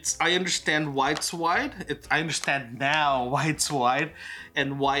understand why it's wide. I understand now why it's wide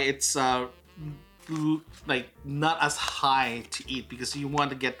and why it's like not as high to eat, because you want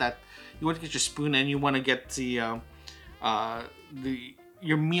to get your spoon and you want to get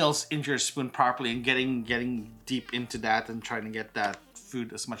your meals into your spoon properly, and getting deep into that and trying to get that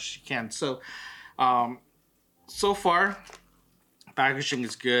food as much as you can. So so far packaging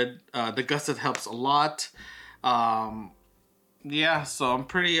is good. The gusset helps a lot. Yeah, so I'm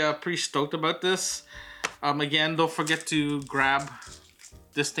pretty stoked about this. Again, don't forget to grab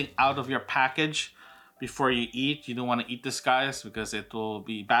this thing out of your package before you eat. You don't want to eat this, guys, because it will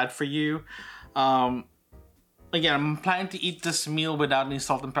be bad for you. Again, I'm planning to eat this meal without any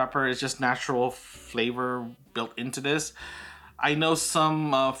salt and pepper. It's just natural flavor built into this. I know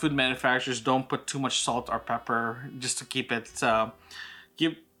some food manufacturers don't put too much salt or pepper just to keep it,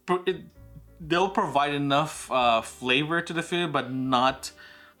 they'll provide enough flavor to the food, but not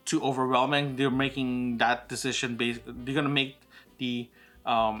too overwhelming. They're making that decision based. They're gonna make the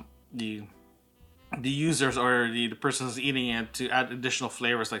users or the person who's eating it to add additional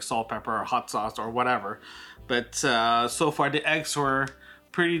flavors like salt, pepper, or hot sauce or whatever. But so far the eggs were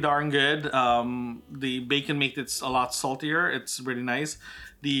pretty darn good. The bacon made it a lot saltier. It's really nice.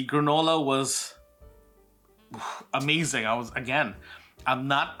 The granola was amazing. I'm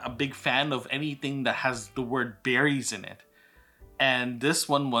not a big fan of anything that has the word berries in it, and this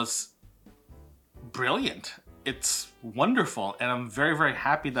one was brilliant. It's wonderful, and I'm very, very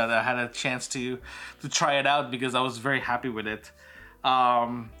happy that I had a chance to try it out, because I was very happy with it.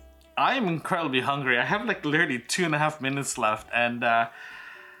 I am incredibly hungry. I have like literally 2.5 minutes left, and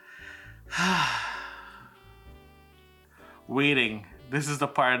waiting. This is the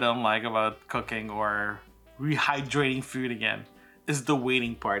part I don't like about cooking or rehydrating food again, is the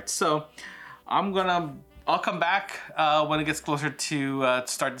waiting part. So I'll come back when it gets closer to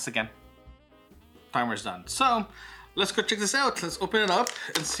start this again. Timer's done. So let's go check this out. Let's open it up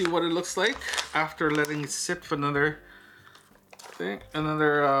and see what it looks like after letting it sit for another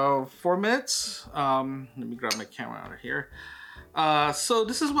 4 minutes. Let me grab my camera out of here. So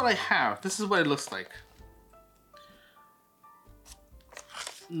this is what I have. This is what it looks like.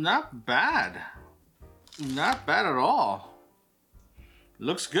 Not bad. Not bad at all.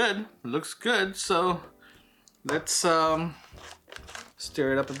 Looks good. Looks good. So let's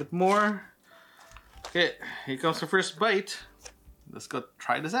stir it up a bit more. Okay, here comes the first bite. Let's go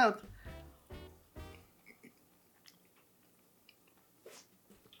try this out.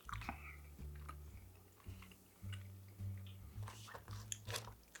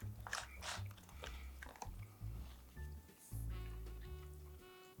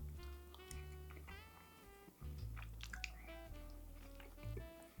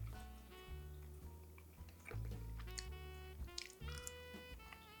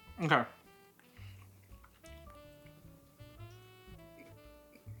 Okay.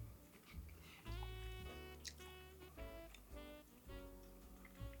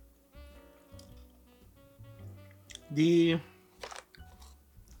 The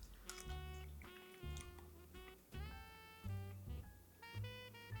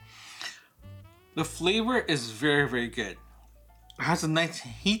flavor is very, very good. It has a nice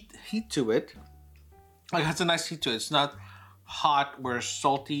heat to it. Like, it has a nice heat to it. It's not hot or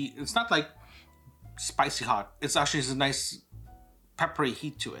salty. It's not like spicy hot. It's actually a nice peppery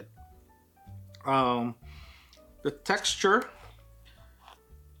heat to it. The texture,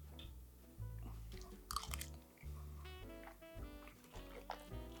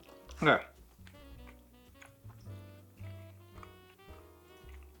 okay.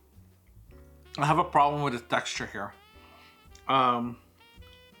 I have a problem with the texture here.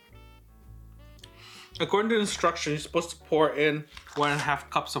 According to the instructions, you're supposed to pour in 1.5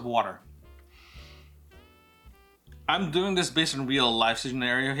 cups of water. I'm doing this based on real life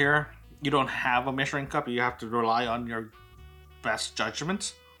scenario here. You don't have a measuring cup. You have to rely on your best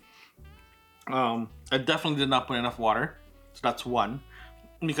judgment. I definitely did not put enough water. So that's one.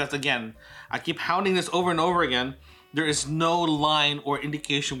 Because again, I keep hounding this over and over again. There is no line or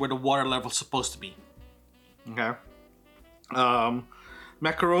indication where the water level is supposed to be. Okay.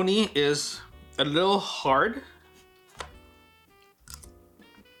 Macaroni is a little hard.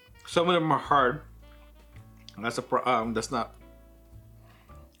 Some of them are hard. That's not.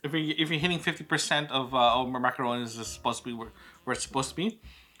 If you're hitting 50% of macaroni is supposed to be where it's supposed to be,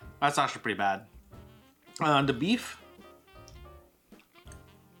 that's actually pretty bad. The beef.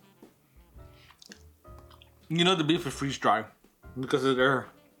 You know the beef is freeze dry because they're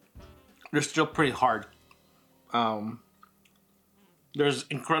still pretty hard. There's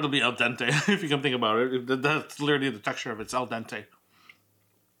incredibly al dente if you can think about it. That's literally the texture of it. It's al dente.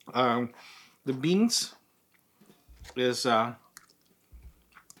 The beans is the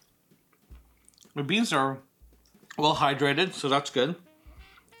beans are well hydrated, so that's good.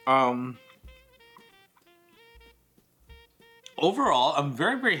 Overall, I'm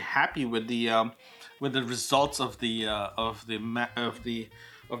very happy with the results of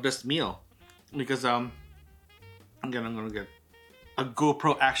this meal, because again, I'm gonna get a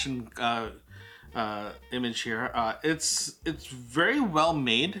GoPro action image here. It's very well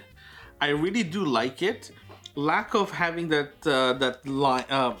made. I really do like it. Lack of having that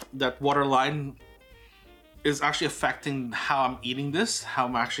water line is actually affecting how I'm eating this, how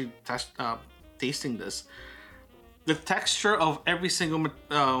I'm actually tasting this. The texture of every single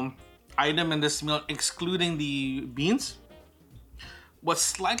item in this meal, excluding the beans, was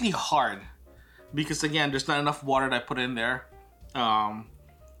slightly hard because again, there's not enough water that I put in there.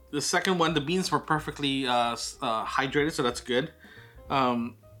 The second one, the beans were perfectly hydrated, so that's good.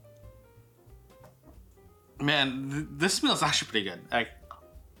 Man, this meal is actually pretty good. Like,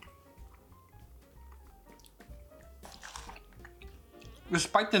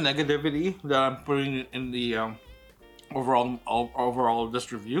 despite the negativity that I'm putting in the overall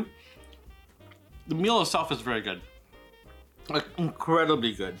this review, the meal itself is very good. Like,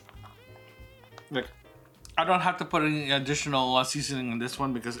 incredibly good. Like, I don't have to put any additional seasoning in this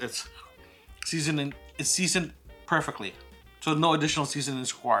one because it's seasoned perfectly, so no additional seasoning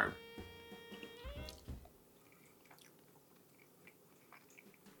is required.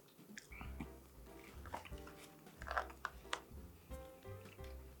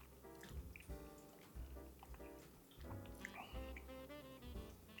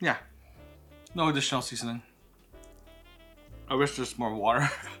 Yeah, no additional seasoning. I wish there's more water.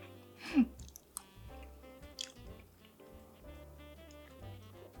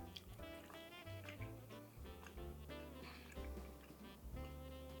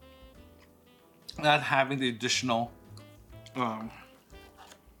 Not having the additional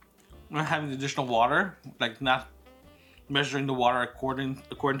water, like not measuring the water according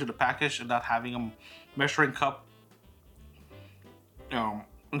to the package, and not having a measuring cup.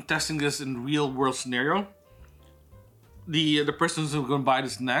 And testing this in real world scenario, the persons who are going to buy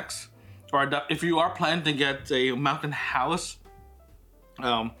this next, or if you are planning to get a Mountain House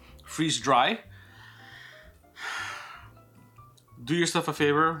freeze dry, do yourself a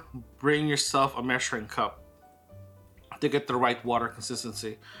favor, bring yourself a measuring cup to get the right water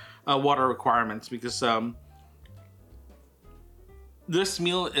consistency, water requirements, because this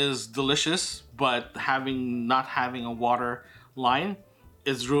meal is delicious, but not having a water line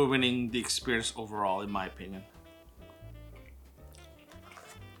is ruining the experience overall, in my opinion.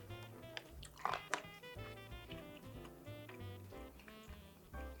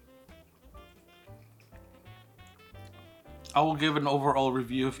 I will give an overall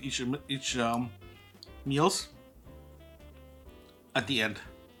review of each meals at the end.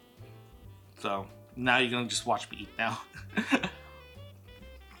 So now you're gonna just watch me eat now.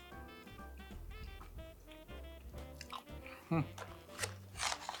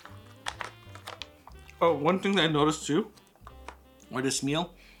 Oh, one thing that I noticed too with this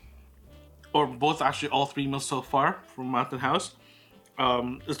meal, or both actually, all three meals so far from Mountain House,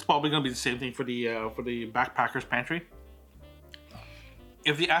 it's probably gonna be the same thing for the backpackers pantry.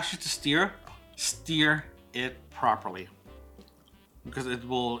 If they ask you to steer it properly, because it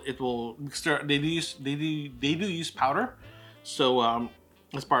will stir. They do use powder, so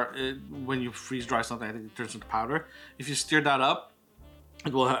as part when you freeze dry something, I think it turns into powder. If you stir that up,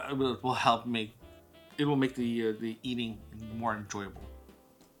 it will help make the eating more enjoyable.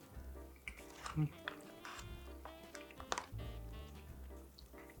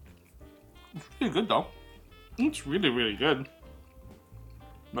 It's really good though. It's really good.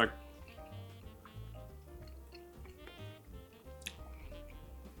 Like,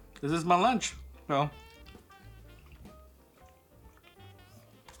 this is my lunch. So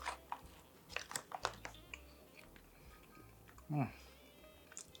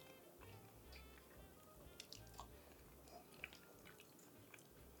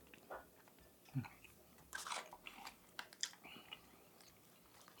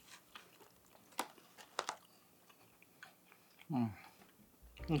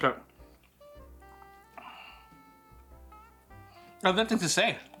Okay. I have nothing to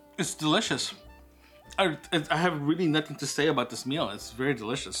say. It's delicious. I have really nothing to say about this meal. It's very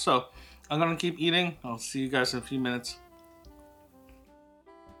delicious. So I'm gonna keep eating. I'll see you guys in a few minutes.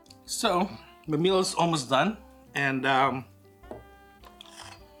 So the meal is almost done, and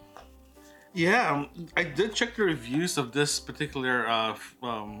yeah, I did check the reviews of this particular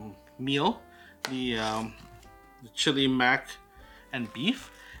meal, the chili mac and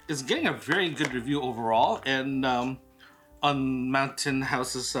beef. It's getting a very good review overall, and on Mountain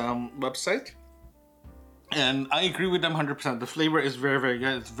House's website. And I agree with them 100%. The flavor is very, very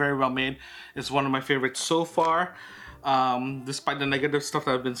good. It's very well made. It's one of my favorites so far. Despite the negative stuff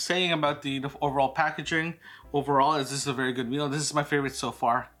that I've been saying about the overall packaging, overall, this is a very good meal. This is my favorite so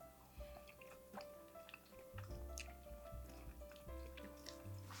far.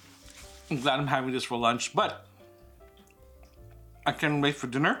 I'm glad I'm having this for lunch, but I can't wait for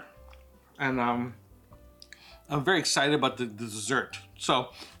dinner. And I'm very excited about the dessert. So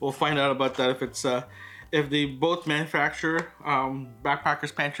we'll find out about that if they both manufacture,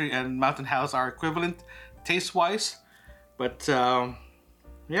 Backpackers Pantry and Mountain House are equivalent taste-wise. But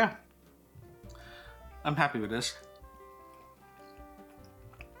yeah, I'm happy with this.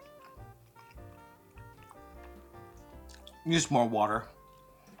 Use more water.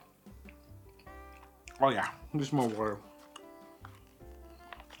 Oh yeah, use more water.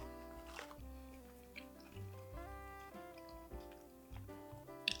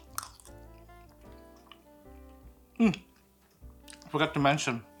 Forgot to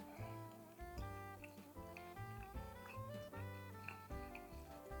mention.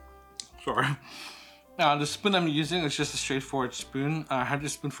 Sorry. The spoon I'm using is just a straightforward spoon. I had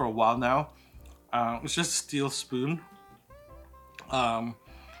this spoon for a while now. It's just a steel spoon.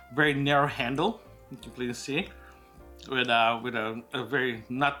 Very narrow handle, you can clearly see, with a very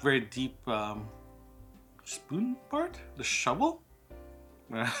not very deep spoon part, the shovel.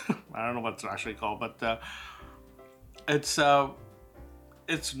 I don't know what it's actually called, but it's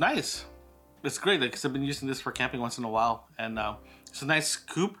nice. It's great because I've been using this for camping once in a while, and it's a nice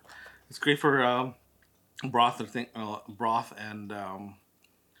scoop. It's great for broth, broth and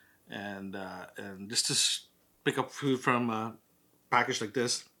just to pick up food from a package like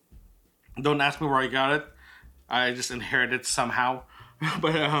this. Don't ask me where I got it. I just inherited it somehow,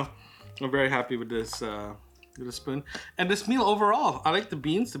 but I'm very happy with this spoon and this meal overall. I like the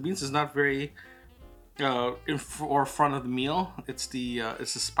beans. The beans is not very in front of the meal. It's the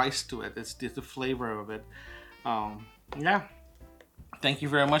spice to it. It's the flavor of it. Yeah. Thank you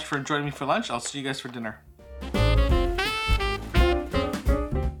very much for joining me for lunch. I'll see you guys for dinner.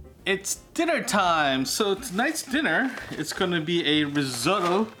 It's dinner time. So tonight's dinner, it's going to be a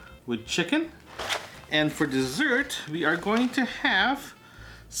risotto with chicken. And for dessert, we are going to have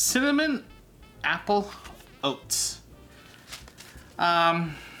cinnamon apple oats.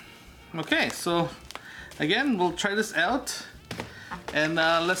 Okay, so again, we'll try this out and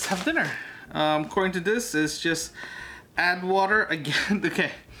let's have dinner. According to this, it's just add water again.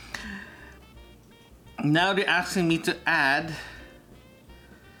 Okay. Now they're asking me to add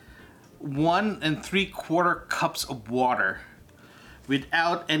 1 3/4 cups of water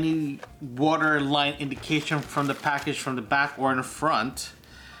without any water line indication from the package from the back or in the front.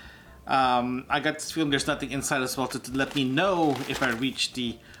 I got this feeling there's nothing inside as well to let me know if I reach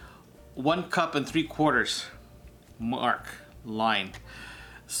the 1 cup and 3/4 mark line.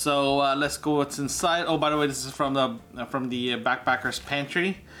 So let's go what's inside. Oh, by the way, this is from the Backpackers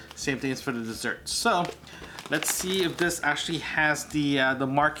Pantry. Same thing as for the dessert. So let's see if this actually has the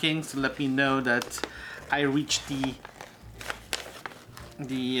markings to let me know that I reached the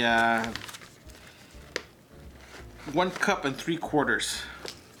 1 cup and 3/4.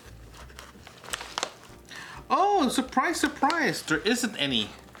 Oh, surprise, surprise! There isn't any.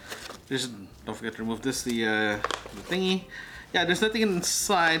 Don't forget to remove this, the thingy. Yeah, there's nothing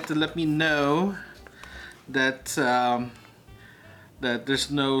inside to let me know that that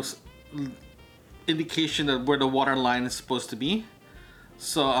there's no indication of where the water line is supposed to be.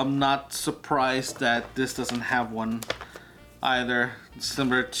 So I'm not surprised that this doesn't have one either,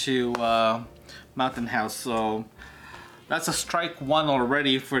 similar to Mountain House. So that's a strike one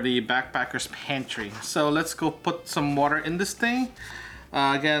already for the Backpackers Pantry. So let's go put some water in this thing.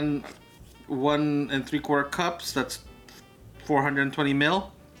 Again, 1 3/4 cups. That's 420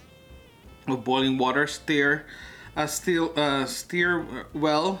 ml of boiling water. Steer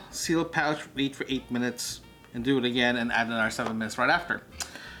well. Seal pouch. Wait for 8 minutes, and do it again, and add another 7 minutes right after.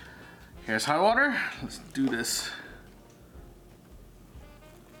 Here's hot water. Let's do this.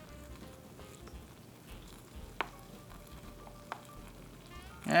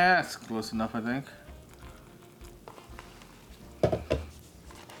 Yeah, that's close enough, I think.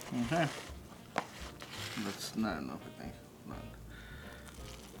 Okay. That's not enough, I think.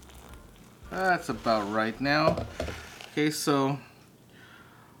 That's about right now. Okay, so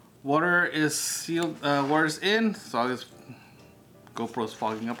water is sealed, water's in, so I'll just, GoPro's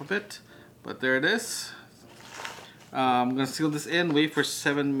fogging up a bit, but there it is. I'm gonna seal this in, wait for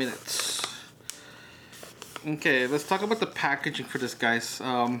 7 minutes. Okay, let's talk about the packaging for this, guys.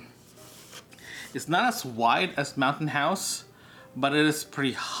 It's not as wide as Mountain House, but it is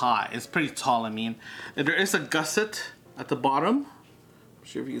pretty high. It's pretty tall, I mean. And there is a gusset at the bottom. I'm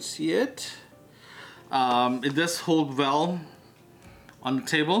sure if you can see it. It does hold well on the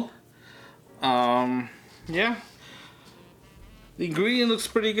table. Yeah. The ingredient looks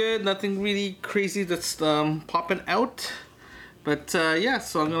pretty good. Nothing really crazy that's popping out. But yeah,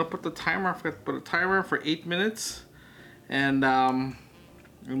 so I'm gonna put the timer. I forgot to put a timer for 8 minutes. And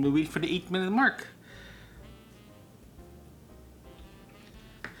we'll wait for the 8-minute mark.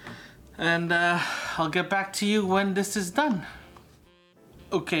 And I'll get back to you when this is done.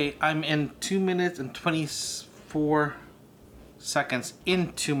 Okay, I'm in 2 minutes and 24 seconds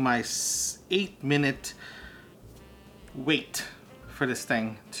into my 8-minute wait for this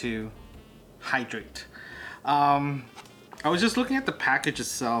thing to hydrate. I was just looking at the package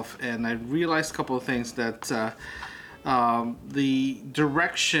itself and I realized a couple of things, that the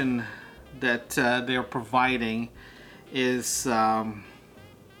direction that they're providing is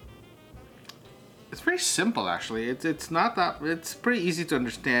it's very simple, actually. It's not that, it's pretty easy to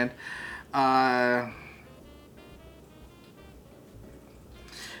understand. But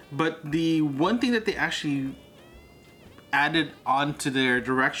the one thing that they actually added onto their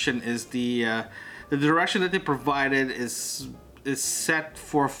direction is the direction that they provided is set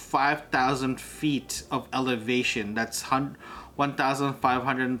for 5,000 feet of elevation. That's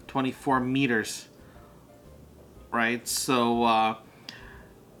 1,524 meters, right? So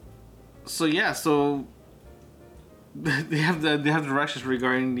yeah, so they have directions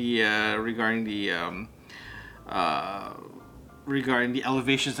regarding the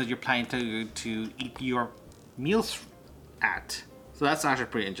elevations that you're planning to eat your meals at. So that's actually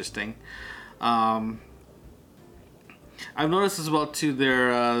pretty interesting. I've noticed as well too,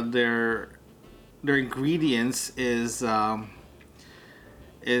 their ingredients is a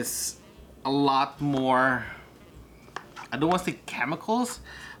lot more, I don't want to say chemicals,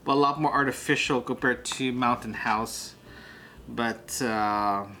 but a lot more artificial compared to Mountain House. But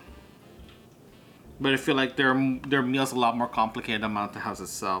I feel like their meal's a lot more complicated than Mountain House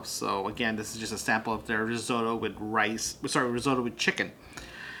itself. So again, this is just a sample of their risotto with risotto with chicken.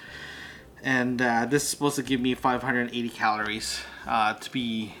 And this is supposed to give me 580 calories to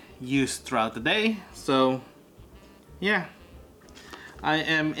be used throughout the day. So yeah, I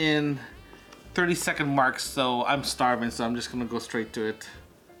am in 30-second marks, so I'm starving, so I'm just gonna go straight to it.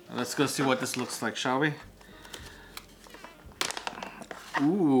 Let's go see what this looks like, shall we?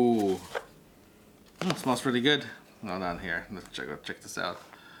 Ooh. It smells pretty good. No, not here. Let's check this out.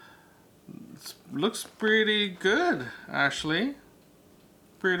 It looks pretty good, actually.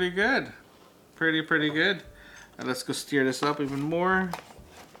 Pretty good. Pretty good. And let's go stir this up even more.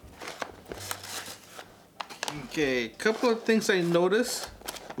 Okay, couple of things I noticed.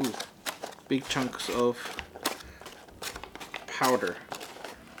 Ooh, big chunks of powder.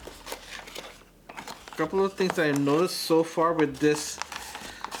 Couple of things I noticed so far with this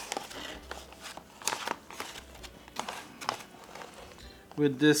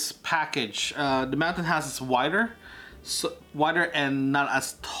package. The Mountain House is wider and not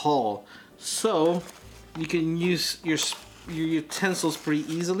as tall, so you can use your utensils pretty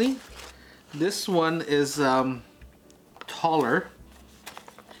easily. This one is taller,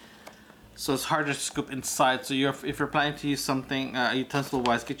 so it's harder to scoop inside. So if you're planning to use something utensil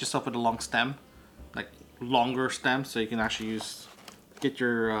wise, get yourself with a long stem, like longer stem, so you can actually get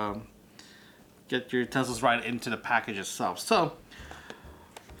your utensils right into the package itself. So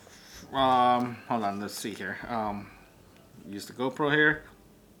hold on, let's see here. Use the GoPro here.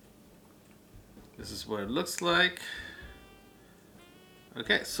 This is what it looks like.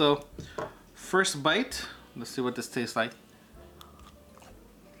 Okay, so first bite. Let's see what this tastes like.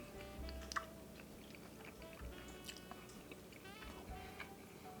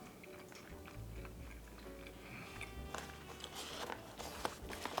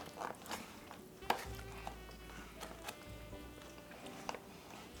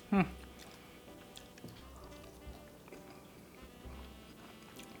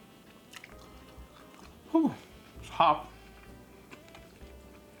 Ooh, it's hot.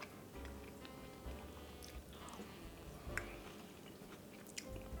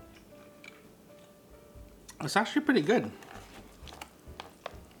 It's actually pretty good.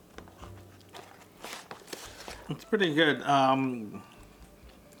 It's pretty good.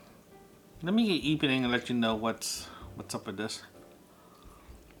 Let me get eating and let you know what's up with this.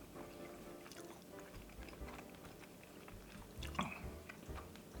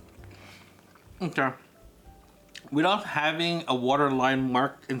 Okay. Without having a water line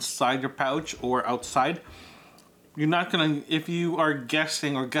marked inside your pouch or outside, you're not gonna, if you are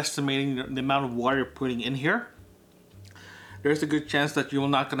guessing or guesstimating the amount of water you're putting in here, there's a good chance that you're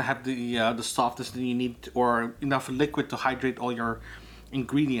not gonna have the softness that you need or enough liquid to hydrate all your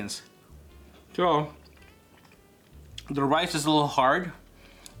ingredients. So the rice is a little hard.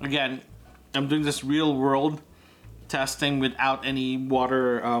 Again, I'm doing this real world testing without any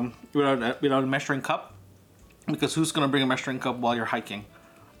water, without a measuring cup, because who's gonna bring a measuring cup while you're hiking?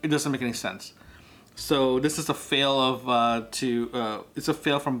 It doesn't make any sense. So this is a fail of it's a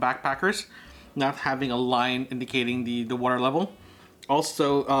fail from backpackers, not having a line indicating the water level.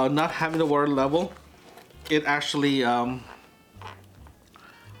 Also, not having the water level, it actually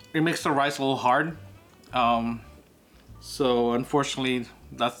it makes the rice a little hard. So unfortunately,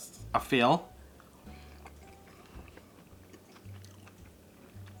 that's a fail.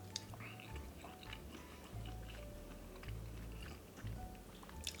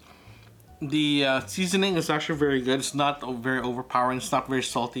 The seasoning is actually very good. It's not very overpowering. It's not very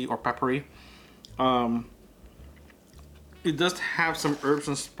salty or peppery. It does have some herbs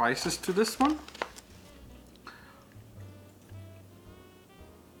and spices to this one.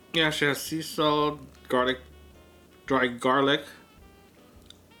 Yeah, she has sea salt, garlic, dry garlic,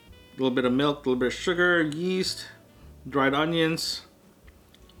 a little bit of milk, a little bit of sugar, yeast, dried onions,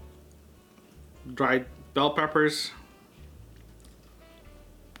 dried bell peppers.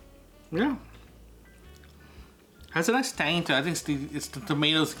 Yeah. Has a nice tang to it. I think it's the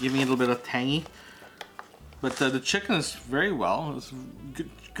tomatoes giving it a little bit of tangy. But the chicken is very well. It's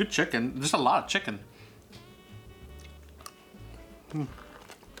good chicken. There's a lot of chicken.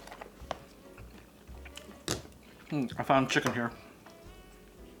 I found chicken here.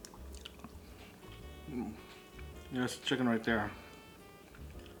 There's chicken right there.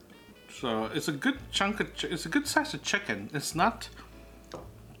 So it's a good chunk of it's a good size of chicken. It's not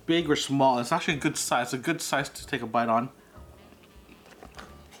big or small. It's actually a good size. A good size to take a bite on.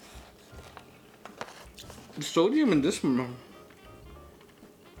 The sodium in this one.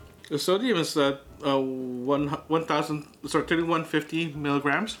 The sodium is 3150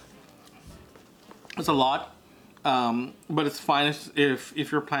 milligrams. It's a lot, but it's fine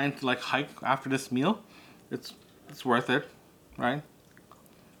if you're planning to like hike after this meal. It's worth it, right?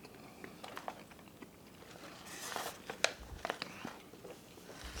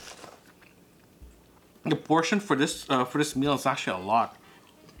 The portion for this meal is actually a lot,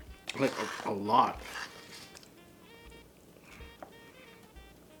 like a lot.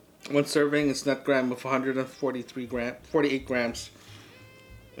 One serving is net gram of 48 grams,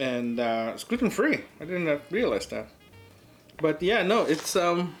 and it's gluten free. I didn't realize that, but yeah, no, it's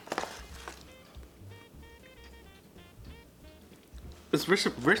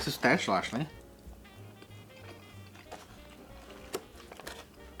very substantial actually.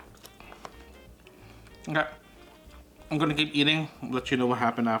 Okay, I'm gonna keep eating. Let you know what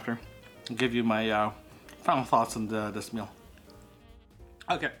happened after. I'll give you my final thoughts on this meal.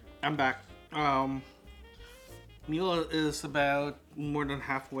 Okay, I'm back. Meal is about more than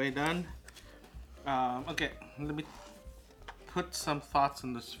halfway done. Okay, let me put some thoughts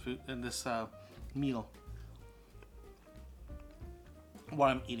in this meal while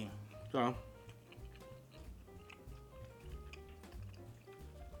I'm eating. So,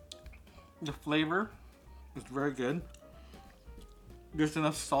 the flavor is very good. There's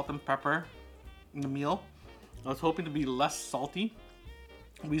enough salt and pepper in the meal. I was hoping to be less salty.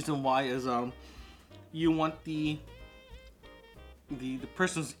 Reason why is you want the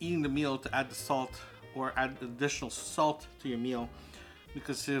person who's eating the meal to add the salt or add additional salt to your meal,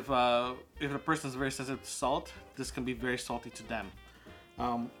 because if a person is very sensitive to salt, this can be very salty to them.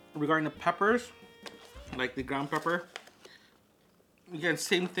 Regarding the peppers, like the ground pepper, again,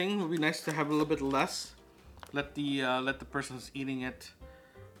 same thing. It would be nice to have a little bit less. Let the person who's eating it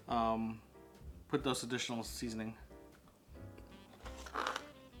put those additional seasoning.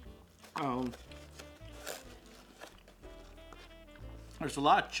 There's a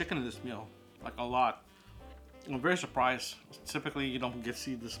lot of chicken in this meal, like a lot. I'm very surprised. Typically, you don't get to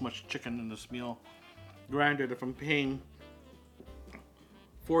see this much chicken in this meal. Granted, if I'm paying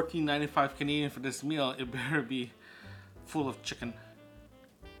 $14.95 Canadian for this meal, it better be full of chicken.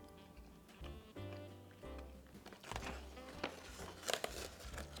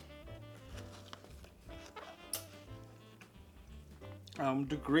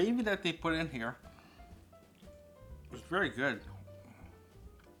 The gravy that they put in here was very good.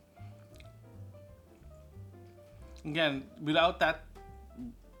 Again, without that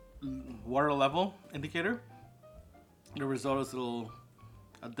water level indicator, the risotto is a little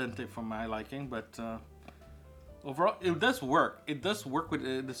al dente for my liking, but overall it does work. It does work with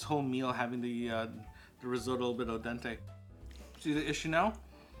this whole meal having the risotto a bit al dente. See the issue now?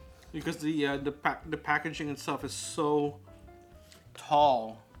 Because the packaging itself is so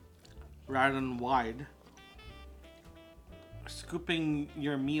tall rather than wide. Scooping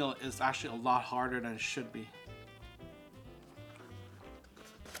your meal is actually a lot harder than it should be.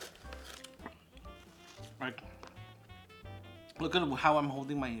 Like, look at how I'm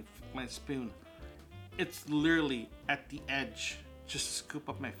holding my spoon. It's literally at the edge just to scoop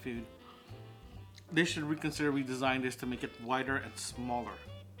up my food. They should reconsider redesign this to make it wider and smaller.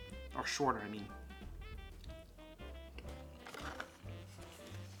 Or shorter, I mean.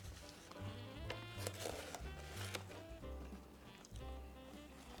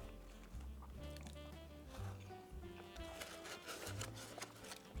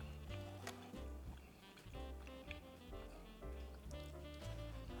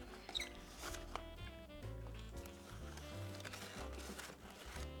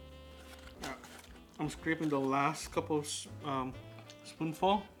 I'm scraping the last couple of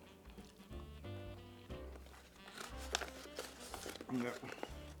spoonful. Yeah.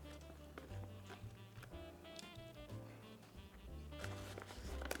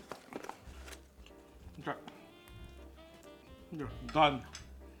 Okay. Yeah, done.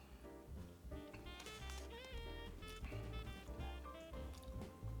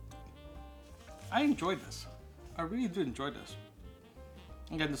 I enjoyed this. I really do enjoy this.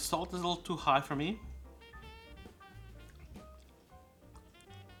 Again, the salt is a little too high for me.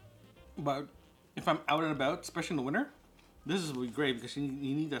 But if I'm out and about, especially in the winter, this is really great because you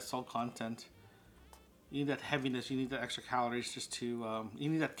need that salt content. You need that heaviness, you need that extra calories just to, you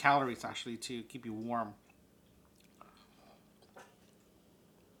need that calories actually to keep you warm.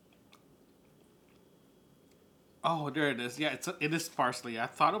 Oh, there it is. Yeah, it is parsley. I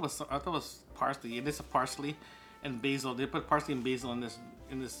thought it was parsley. It is a parsley and basil. They put parsley and basil in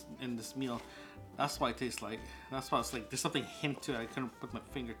this meal. That's why it tastes like. That's why it's like there's something hint to it. I couldn't put my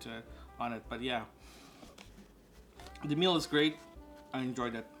finger to it on it, but yeah. The meal is great. I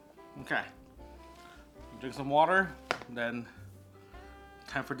enjoyed it. Okay. Drink some water, then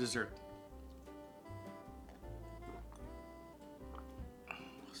time for dessert.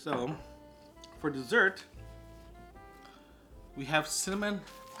 So, for dessert, we have cinnamon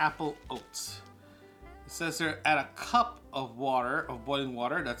apple oats. It says here add a cup of water, of boiling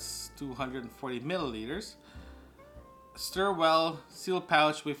water, that's 240 milliliters. Stir well, seal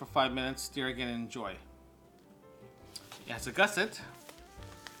pouch, wait for 5 minutes, stir again and enjoy. It has a gusset.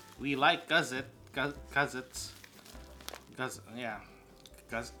 We like gussets. Gussets.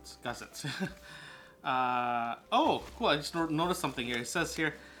 Oh, cool, I just noticed something here. It says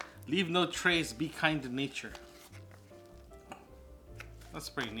here, leave no trace, be kind to nature. That's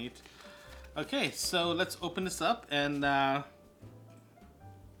pretty neat. Okay, so let's open this up and add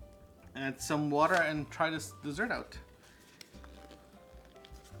some water and try this dessert out.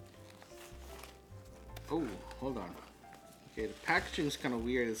 Oh, hold on. Okay, the packaging is kind of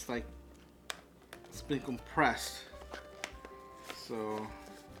weird. It's like it's been compressed. So,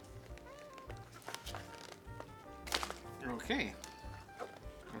 okay,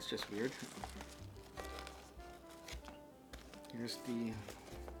 that's just weird. Here's the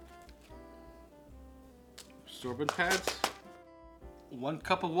absorbent pads. 1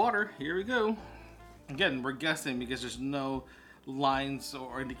 cup of water. Here we go. Again, we're guessing because there's no lines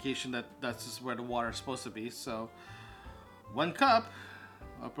or indication that that's just where the water is supposed to be. So 1 cup.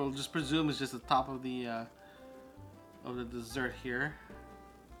 I'll just presume it's just the top of the dessert here.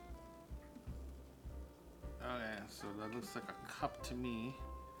 Okay, so that looks like a cup to me.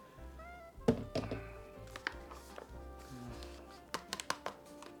 A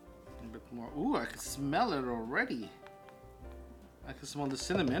bit more. Ooh, I can smell it already. I can smell the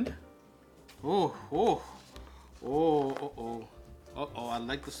cinnamon. Oh, oh, oh, oh, oh. Uh-oh, I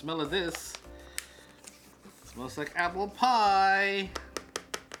like the smell of this. It smells like apple pie.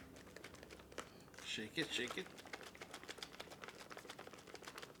 Shake it, shake it.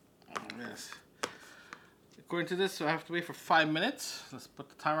 Oh, yes. According to this, so I have to wait for 5 minutes. Let's put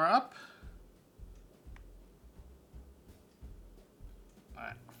the timer up.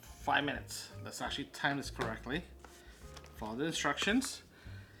 Alright, 5 minutes. Let's actually time this correctly. Follow the instructions.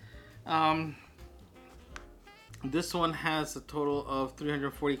 This one has a total of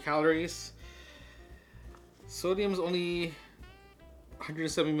 340 calories. Sodium is only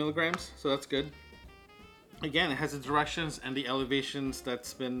 170 milligrams, so that's good. Again, it has the directions and the elevations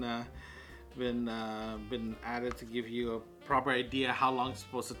that's been added to give you a proper idea how long it's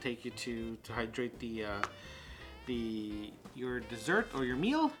supposed to take you to hydrate your dessert or your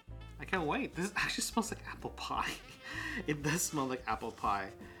meal. I can't wait. This actually smells like apple pie. It does smell like apple pie.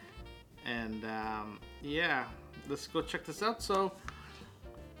 And yeah, let's go check this out. So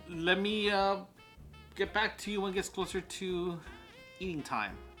let me get back to you when it gets closer to eating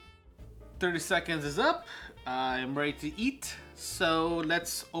time. 30 seconds is up. I'm ready to eat. So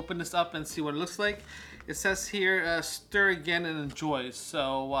let's open this up and see what it looks like. It says here, stir again and enjoy.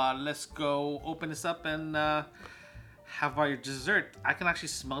 So let's go open this up and have our dessert. I can actually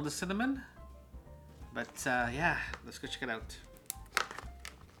smell the cinnamon. But yeah, let's go check it out.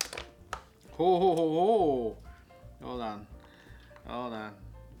 Ho ho ho ho! Hold on. Hold on.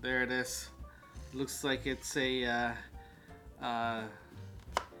 There it is. Looks like it's a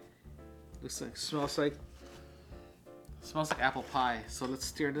smells like apple pie. So let's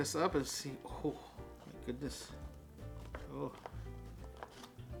stir this up and see. Oh my goodness. Oh.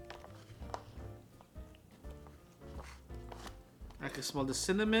 I can smell the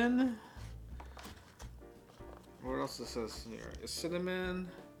cinnamon. What else it says here? It's cinnamon,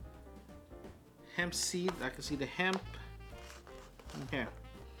 hemp seed. I can see the hemp. Okay.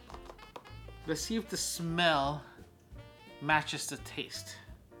 Let's see if the smell matches the taste.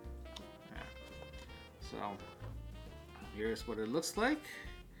 Yeah. So here's what it looks like.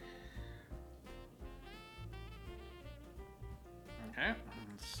 Okay.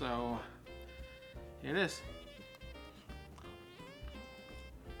 So here it is.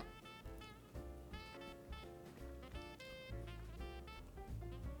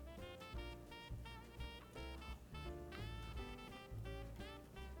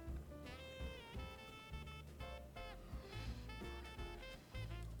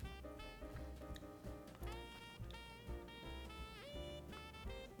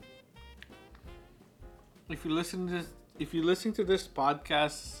 If you listen to this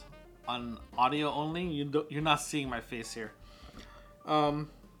podcast on audio only, you're not seeing my face here. Hold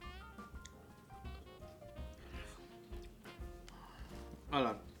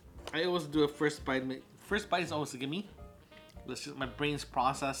on. I always do a first bite. First bite is always a gimme. My brain's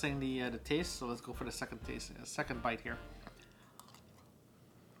processing the taste, so let's go for the second taste. Second bite here.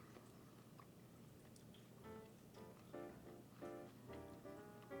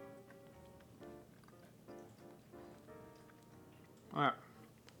 Alright.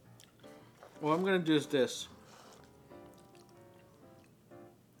 What I'm gonna do is this.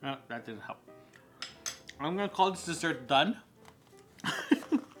 Oh, that didn't help. I'm gonna call this dessert done.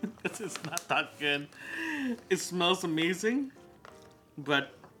 This is not that good. It smells amazing,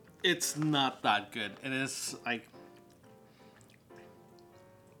 but it's not that good. It is like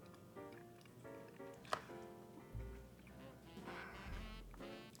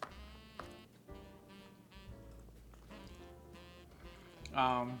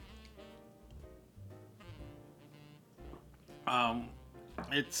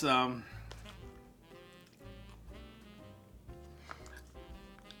it's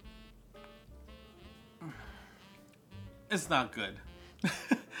it's not good.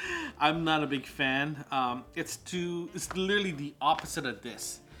 I'm not a big fan. It's literally the opposite of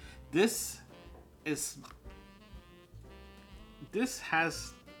this. This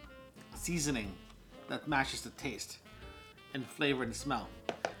has seasoning that matches the taste and flavor and smell.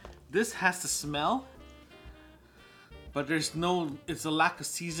 This has the smell, but it's a lack of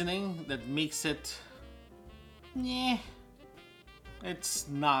seasoning that makes it, it's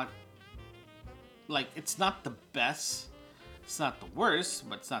not the best. It's not the worst,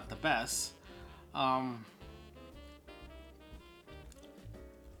 but it's not the best.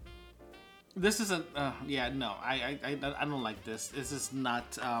 This isn't, no, I don't like this. This is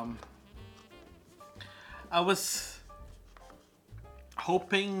not, I was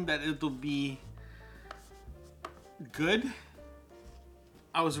hoping that it'll be good.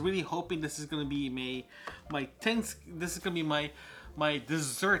 I was really hoping this is gonna be this is gonna be my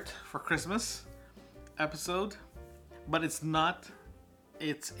dessert for Christmas episode, but it's not.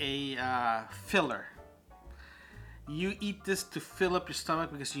 It's a filler. You eat this to fill up your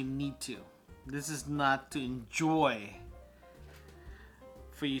stomach because you need to. This is not to enjoy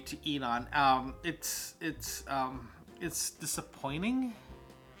for you to eat on. It's disappointing.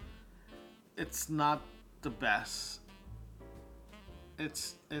 It's not the best.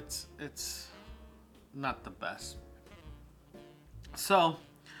 It's not the best. So,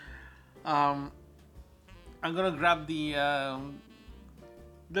 I'm gonna grab the.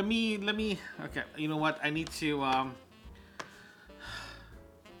 Let me. Okay, you know what? I need to.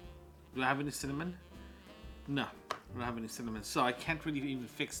 Do I have any cinnamon? No, I don't have any cinnamon, so I can't really even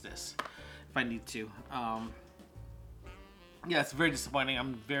fix this if I need to. Yeah, it's very disappointing.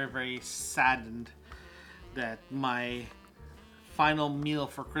 I'm very, very saddened that my final meal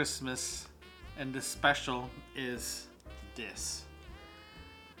for Christmas and this special is this.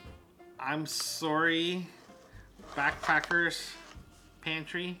 I'm sorry, Backpackers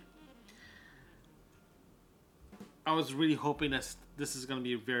Pantry. I was really hoping this is going to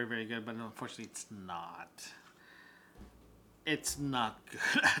be very, very good, but unfortunately it's not. It's not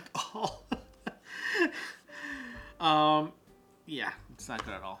good at all. Yeah, it's not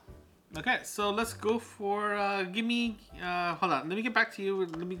good at all. Okay, so let's go for, hold on, let me get back to you.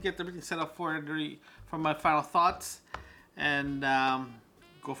 Let me get everything set up for my final thoughts, and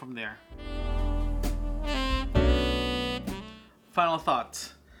go from there. Final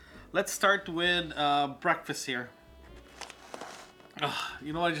thoughts. Let's start with breakfast here.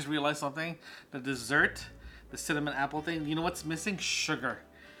 You know what? I just realized something. The dessert, the cinnamon apple thing. You know what's missing? Sugar.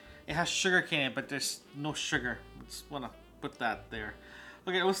 It has sugar cane in it, but there's no sugar. I just want to put that there.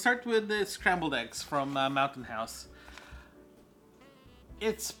 Okay, we'll start with the scrambled eggs from Mountain House.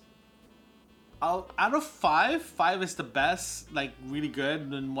 It's out of 5. 5 is the best, like really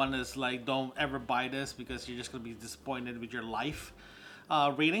good, and 1 is like don't ever buy this because you're just gonna be disappointed with your life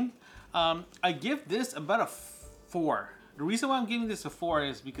rating. I give this about a 4. The reason why I'm giving this a 4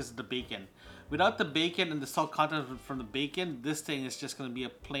 is because of the bacon. Without the bacon and the salt content from the bacon, this thing is just gonna be a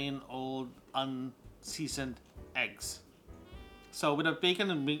plain old unseasoned eggs. So with the bacon,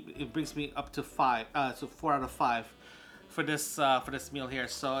 it brings me up to 5, so 4 out of 5 for this meal here.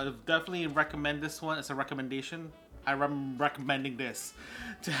 So I definitely recommend this one. It's a recommendation. I'm recommending this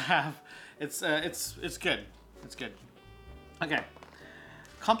to have. It's good. It's good. Okay.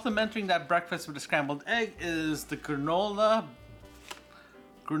 Complementing that breakfast with the scrambled egg is the granola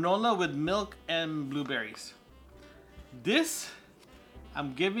with milk and blueberries. This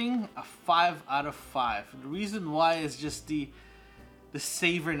I'm giving a 5 out of 5. The reason why is just the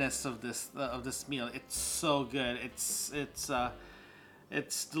savoriness of this meal. It's so good.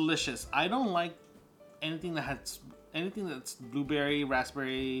 It's delicious. I don't like anything that's blueberry,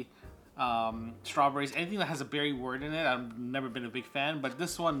 raspberry, strawberries, anything that has a berry word in it. I've never been a big fan, but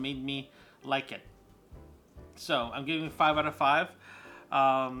this one made me like it. So I'm giving it 5 out of 5.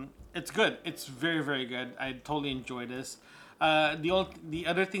 It's good. It's very, very good. I totally enjoy this. The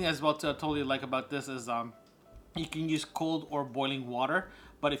other thing as well to totally like about this is you can use cold or boiling water,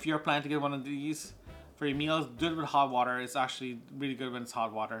 but if you're planning to get one of these for your meals, do it with hot water. It's actually really good when it's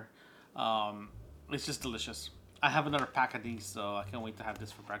hot water. It's just delicious. I have another pack of these, so I can't wait to have this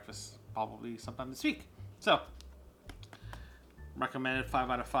for breakfast, probably sometime this week. So, recommended 5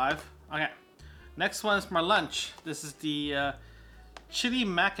 out of 5. Okay, next one is my lunch. This is the chili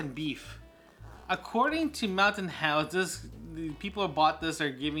mac and beef. According to Mountain House, the people who bought this are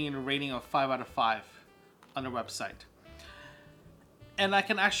giving it a rating of 5 out of 5 on their website. And I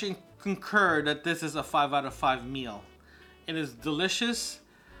can actually concur that this is a 5 out of 5 meal. It is delicious.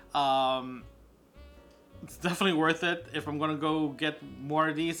 It's definitely worth it. If I'm gonna go get more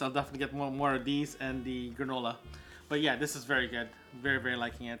of these, I'll definitely get more of these and the granola. But yeah, this is very good. Very, very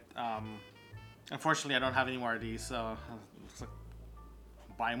liking it. Unfortunately, I don't have any more of these, so looks like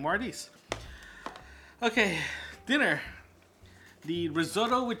buying more of these. Okay, dinner. The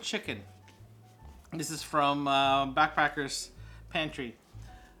risotto with chicken. This is from Backpackers Pantry.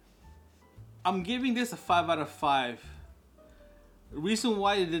 I'm giving this a 5 out of 5. The reason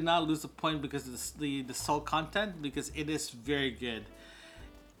why it did not lose a point because of the salt content, because it is very good.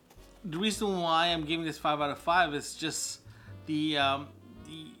 The reason why I'm giving this 5 out of 5 is just the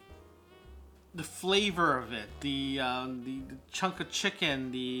flavor of it, the chunk of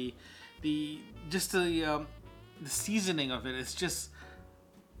chicken, the seasoning of it. It's just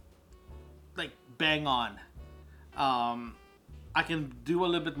like bang on. I can do a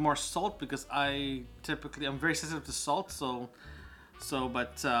little bit more salt because I'm very sensitive to salt.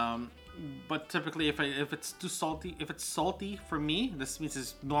 But typically if it's too salty, if it's salty for me, this means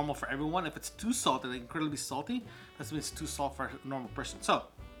it's normal for everyone. If it's too salty, like incredibly salty, that means it's too salt for a normal person. So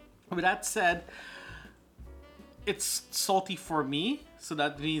with that said, it's salty for me, so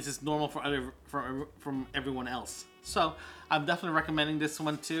that means it's normal from everyone else. So I'm definitely recommending this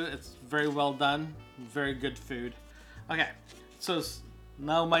one too. It's very well done, very good food. Okay, so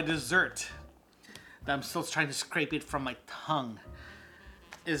now my dessert that I'm still trying to scrape it from my tongue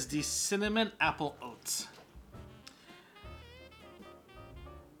is the cinnamon apple oats.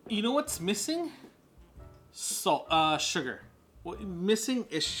 You know what's missing? Sugar. What missing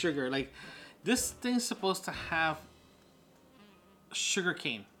is sugar. Like, this thing's supposed to have sugar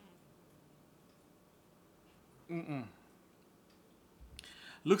cane.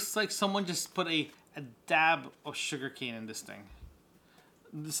 Looks like someone just put a dab of sugarcane in this thing.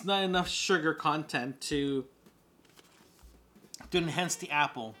 There's not enough sugar content to enhance the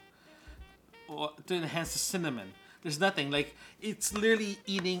apple or to enhance the cinnamon. There's nothing. Like, it's literally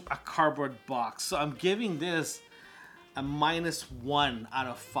eating a cardboard box. So I'm giving this a -1 out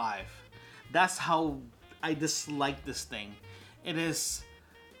of 5. That's how I dislike this thing. It is...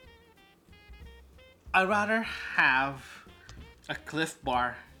 I'd rather have a Cliff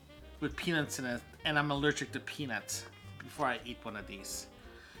Bar with peanuts in it, and I'm allergic to peanuts, before I eat one of these.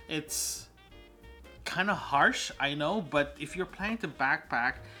 It's kind of harsh, I know, but if you're planning to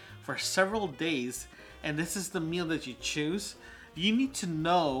backpack for several days and this is the meal that you choose, you need to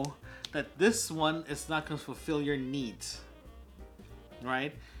know that this one is not going to fulfill your needs,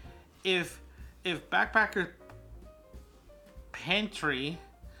 right? If Backpacker Pantry,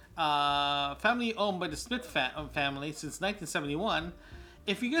 family owned by the Smith family since 1971,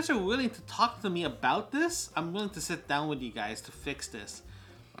 if you guys are willing to talk to me about this, I'm willing to sit down with you guys to fix this.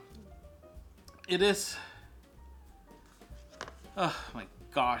 It is... oh my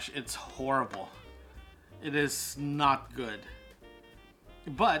gosh, it's horrible. It is not good.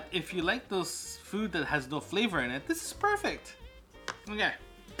 But if you like those food that has no flavor in it, this is perfect. Okay.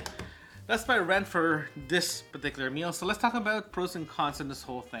 That's my rant for this particular meal. So let's talk about pros and cons in this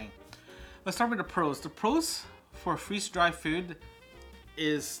whole thing. Let's start with the pros. The pros for freeze-dry food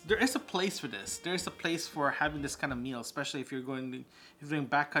is there is a place for this. There is a place for having this kind of meal, especially if you're doing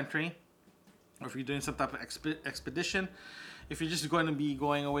backcountry, or if you're doing some type of expedition. If you're just going to be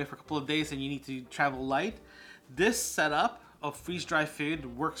going away for a couple of days and you need to travel light, this setup of freeze-dry food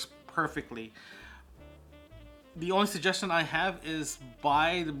works perfectly. The only suggestion I have is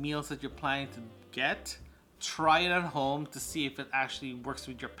buy the meals that you're planning to get, try it at home to see if it actually works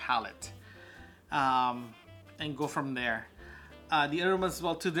with your palate, and go from there. The other one as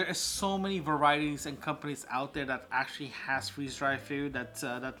well too, there is so many varieties and companies out there that actually has freeze-dry food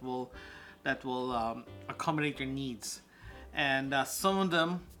that will accommodate your needs, and some of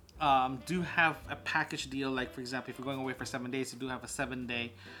them do have a package deal. Like, for example, if you're going away for 7 days, you do have a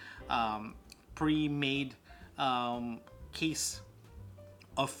 7-day pre-made case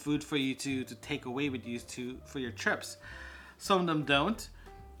of food for you to take away with you for your trips. Some of them don't.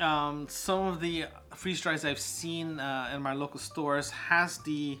 Some of the freeze dries I've seen in my local stores has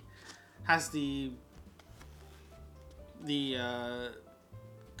the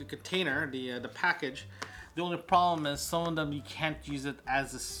container, the package. The only problem is some of them you can't use it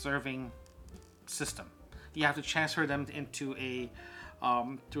as a serving system. You have to transfer them into a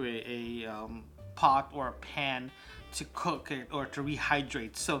pot or a pan to cook it or to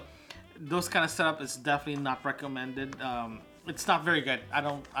rehydrate. So those kind of setup is definitely not recommended. It's not very good.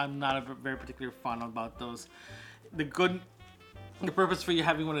 I'm not a very particular fan about those. The purpose for you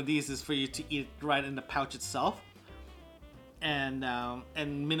having one of these is for you to eat it right in the pouch itself, and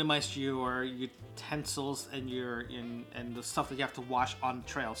minimize your utensils and and the stuff that you have to wash on the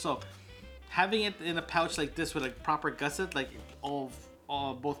trail. So having it in a pouch like this with a proper gusset, like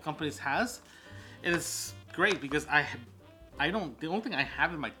both companies has, it is great because the only thing I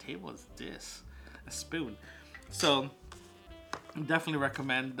have in my table is this, a spoon. So definitely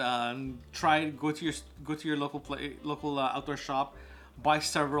recommend go to your local outdoor shop, buy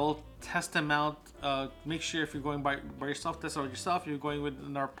several, test them out, make sure if you're going by yourself, test it out yourself. If you're going with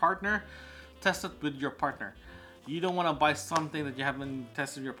another partner, test it with your partner. You don't want to buy something that you haven't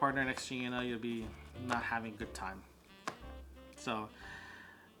tested with your partner. Next thing you know, you'll be not having a good time. So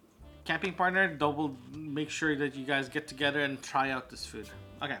camping partner, make sure that you guys get together and try out this food.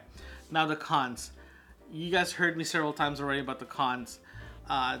 Okay, now the cons. You guys heard me several times already about the cons.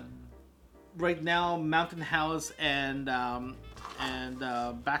 Right now, Mountain House and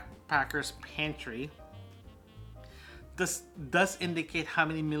Backpackers Pantry does indicate how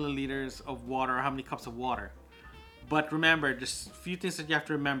many milliliters of water, or how many cups of water. But remember, just a few things that you have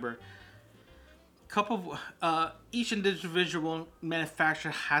to remember. Each individual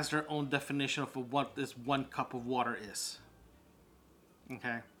manufacturer has their own definition of what this 1 cup of water is.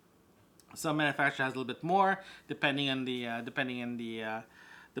 Okay. Some manufacturer has a little bit more, depending on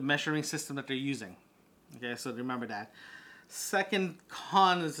the measuring system that they're using. Okay, so remember that. Second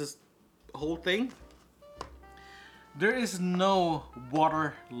con is this whole thing. There is no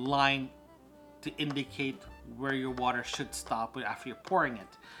water line to indicate where your water should stop after you're pouring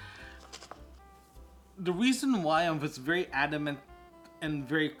it. The reason why I was very adamant and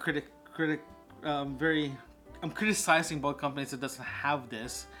very I'm criticizing both companies that doesn't have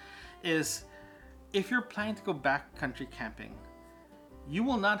this is, if you're planning to go backcountry camping, you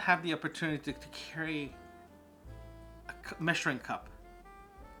will not have the opportunity to carry measuring cup,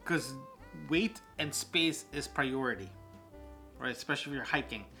 because weight and space is priority, right? Especially if you're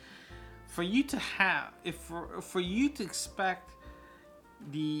hiking. For you to have, for you to expect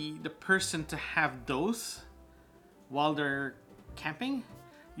the person to have those while they're camping,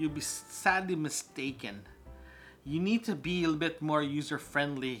 you'll be sadly mistaken. You need to be a little bit more user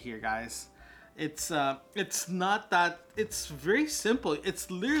friendly here, guys. It's not that, it's very simple.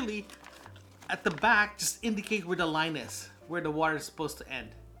 It's literally at the back, just indicate where the line is, where the water is supposed to end.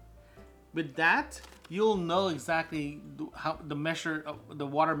 With that, you'll know exactly how the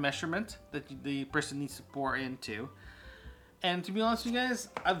water measurement that the person needs to pour into. And to be honest with you guys,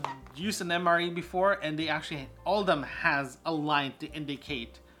 I've used an MRE before, and they actually, all of them has a line to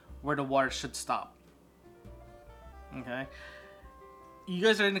indicate where the water should stop. Okay, you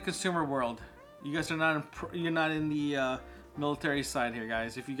guys are in the consumer world. You guys are not you're not in the military side here,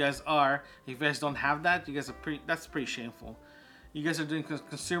 guys. If you guys are, if you guys don't have that, you guys are that's pretty shameful. You guys are doing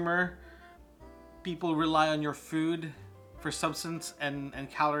consumer. People rely on your food for substance and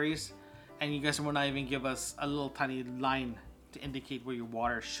calories, and you guys will not even give us a little tiny line to indicate where your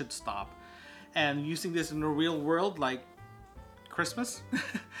water should stop. And using this in the real world, like Christmas,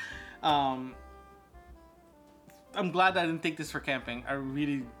 I'm glad I didn't take this for camping. I'm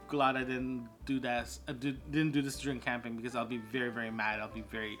really glad I didn't do this. Didn't do this during camping, because I'll be very, very mad. I'll be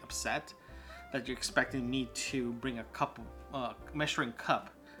very upset that you're expecting me to bring a cup, measuring cup,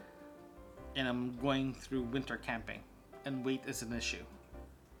 and I'm going through winter camping, and weight is an issue,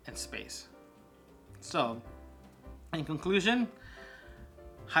 and space. So, in conclusion,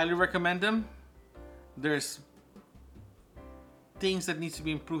 highly recommend them. There's things that needs to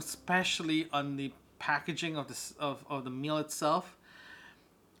be improved, especially on the packaging of this of the meal itself.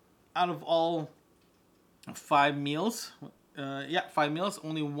 Out of all 5 meals, 5 meals,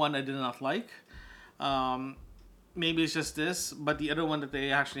 only one I did not like. Maybe it's just this, but the other one that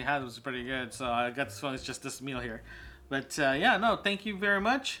they actually had was pretty good, so I got this one. It's just this meal here. But thank you very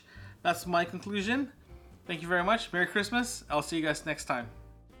much. That's my conclusion. Thank you very much. Merry Christmas. I'll see you guys next time.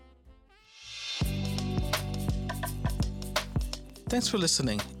 Thanks for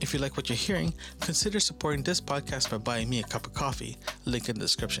listening. If you like what you're hearing, consider supporting this podcast by buying me a cup of coffee. Link in the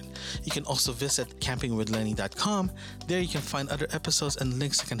description. You can also visit campingwithlenny.com. There you can find other episodes and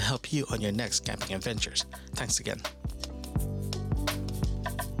links that can help you on your next camping adventures. Thanks again.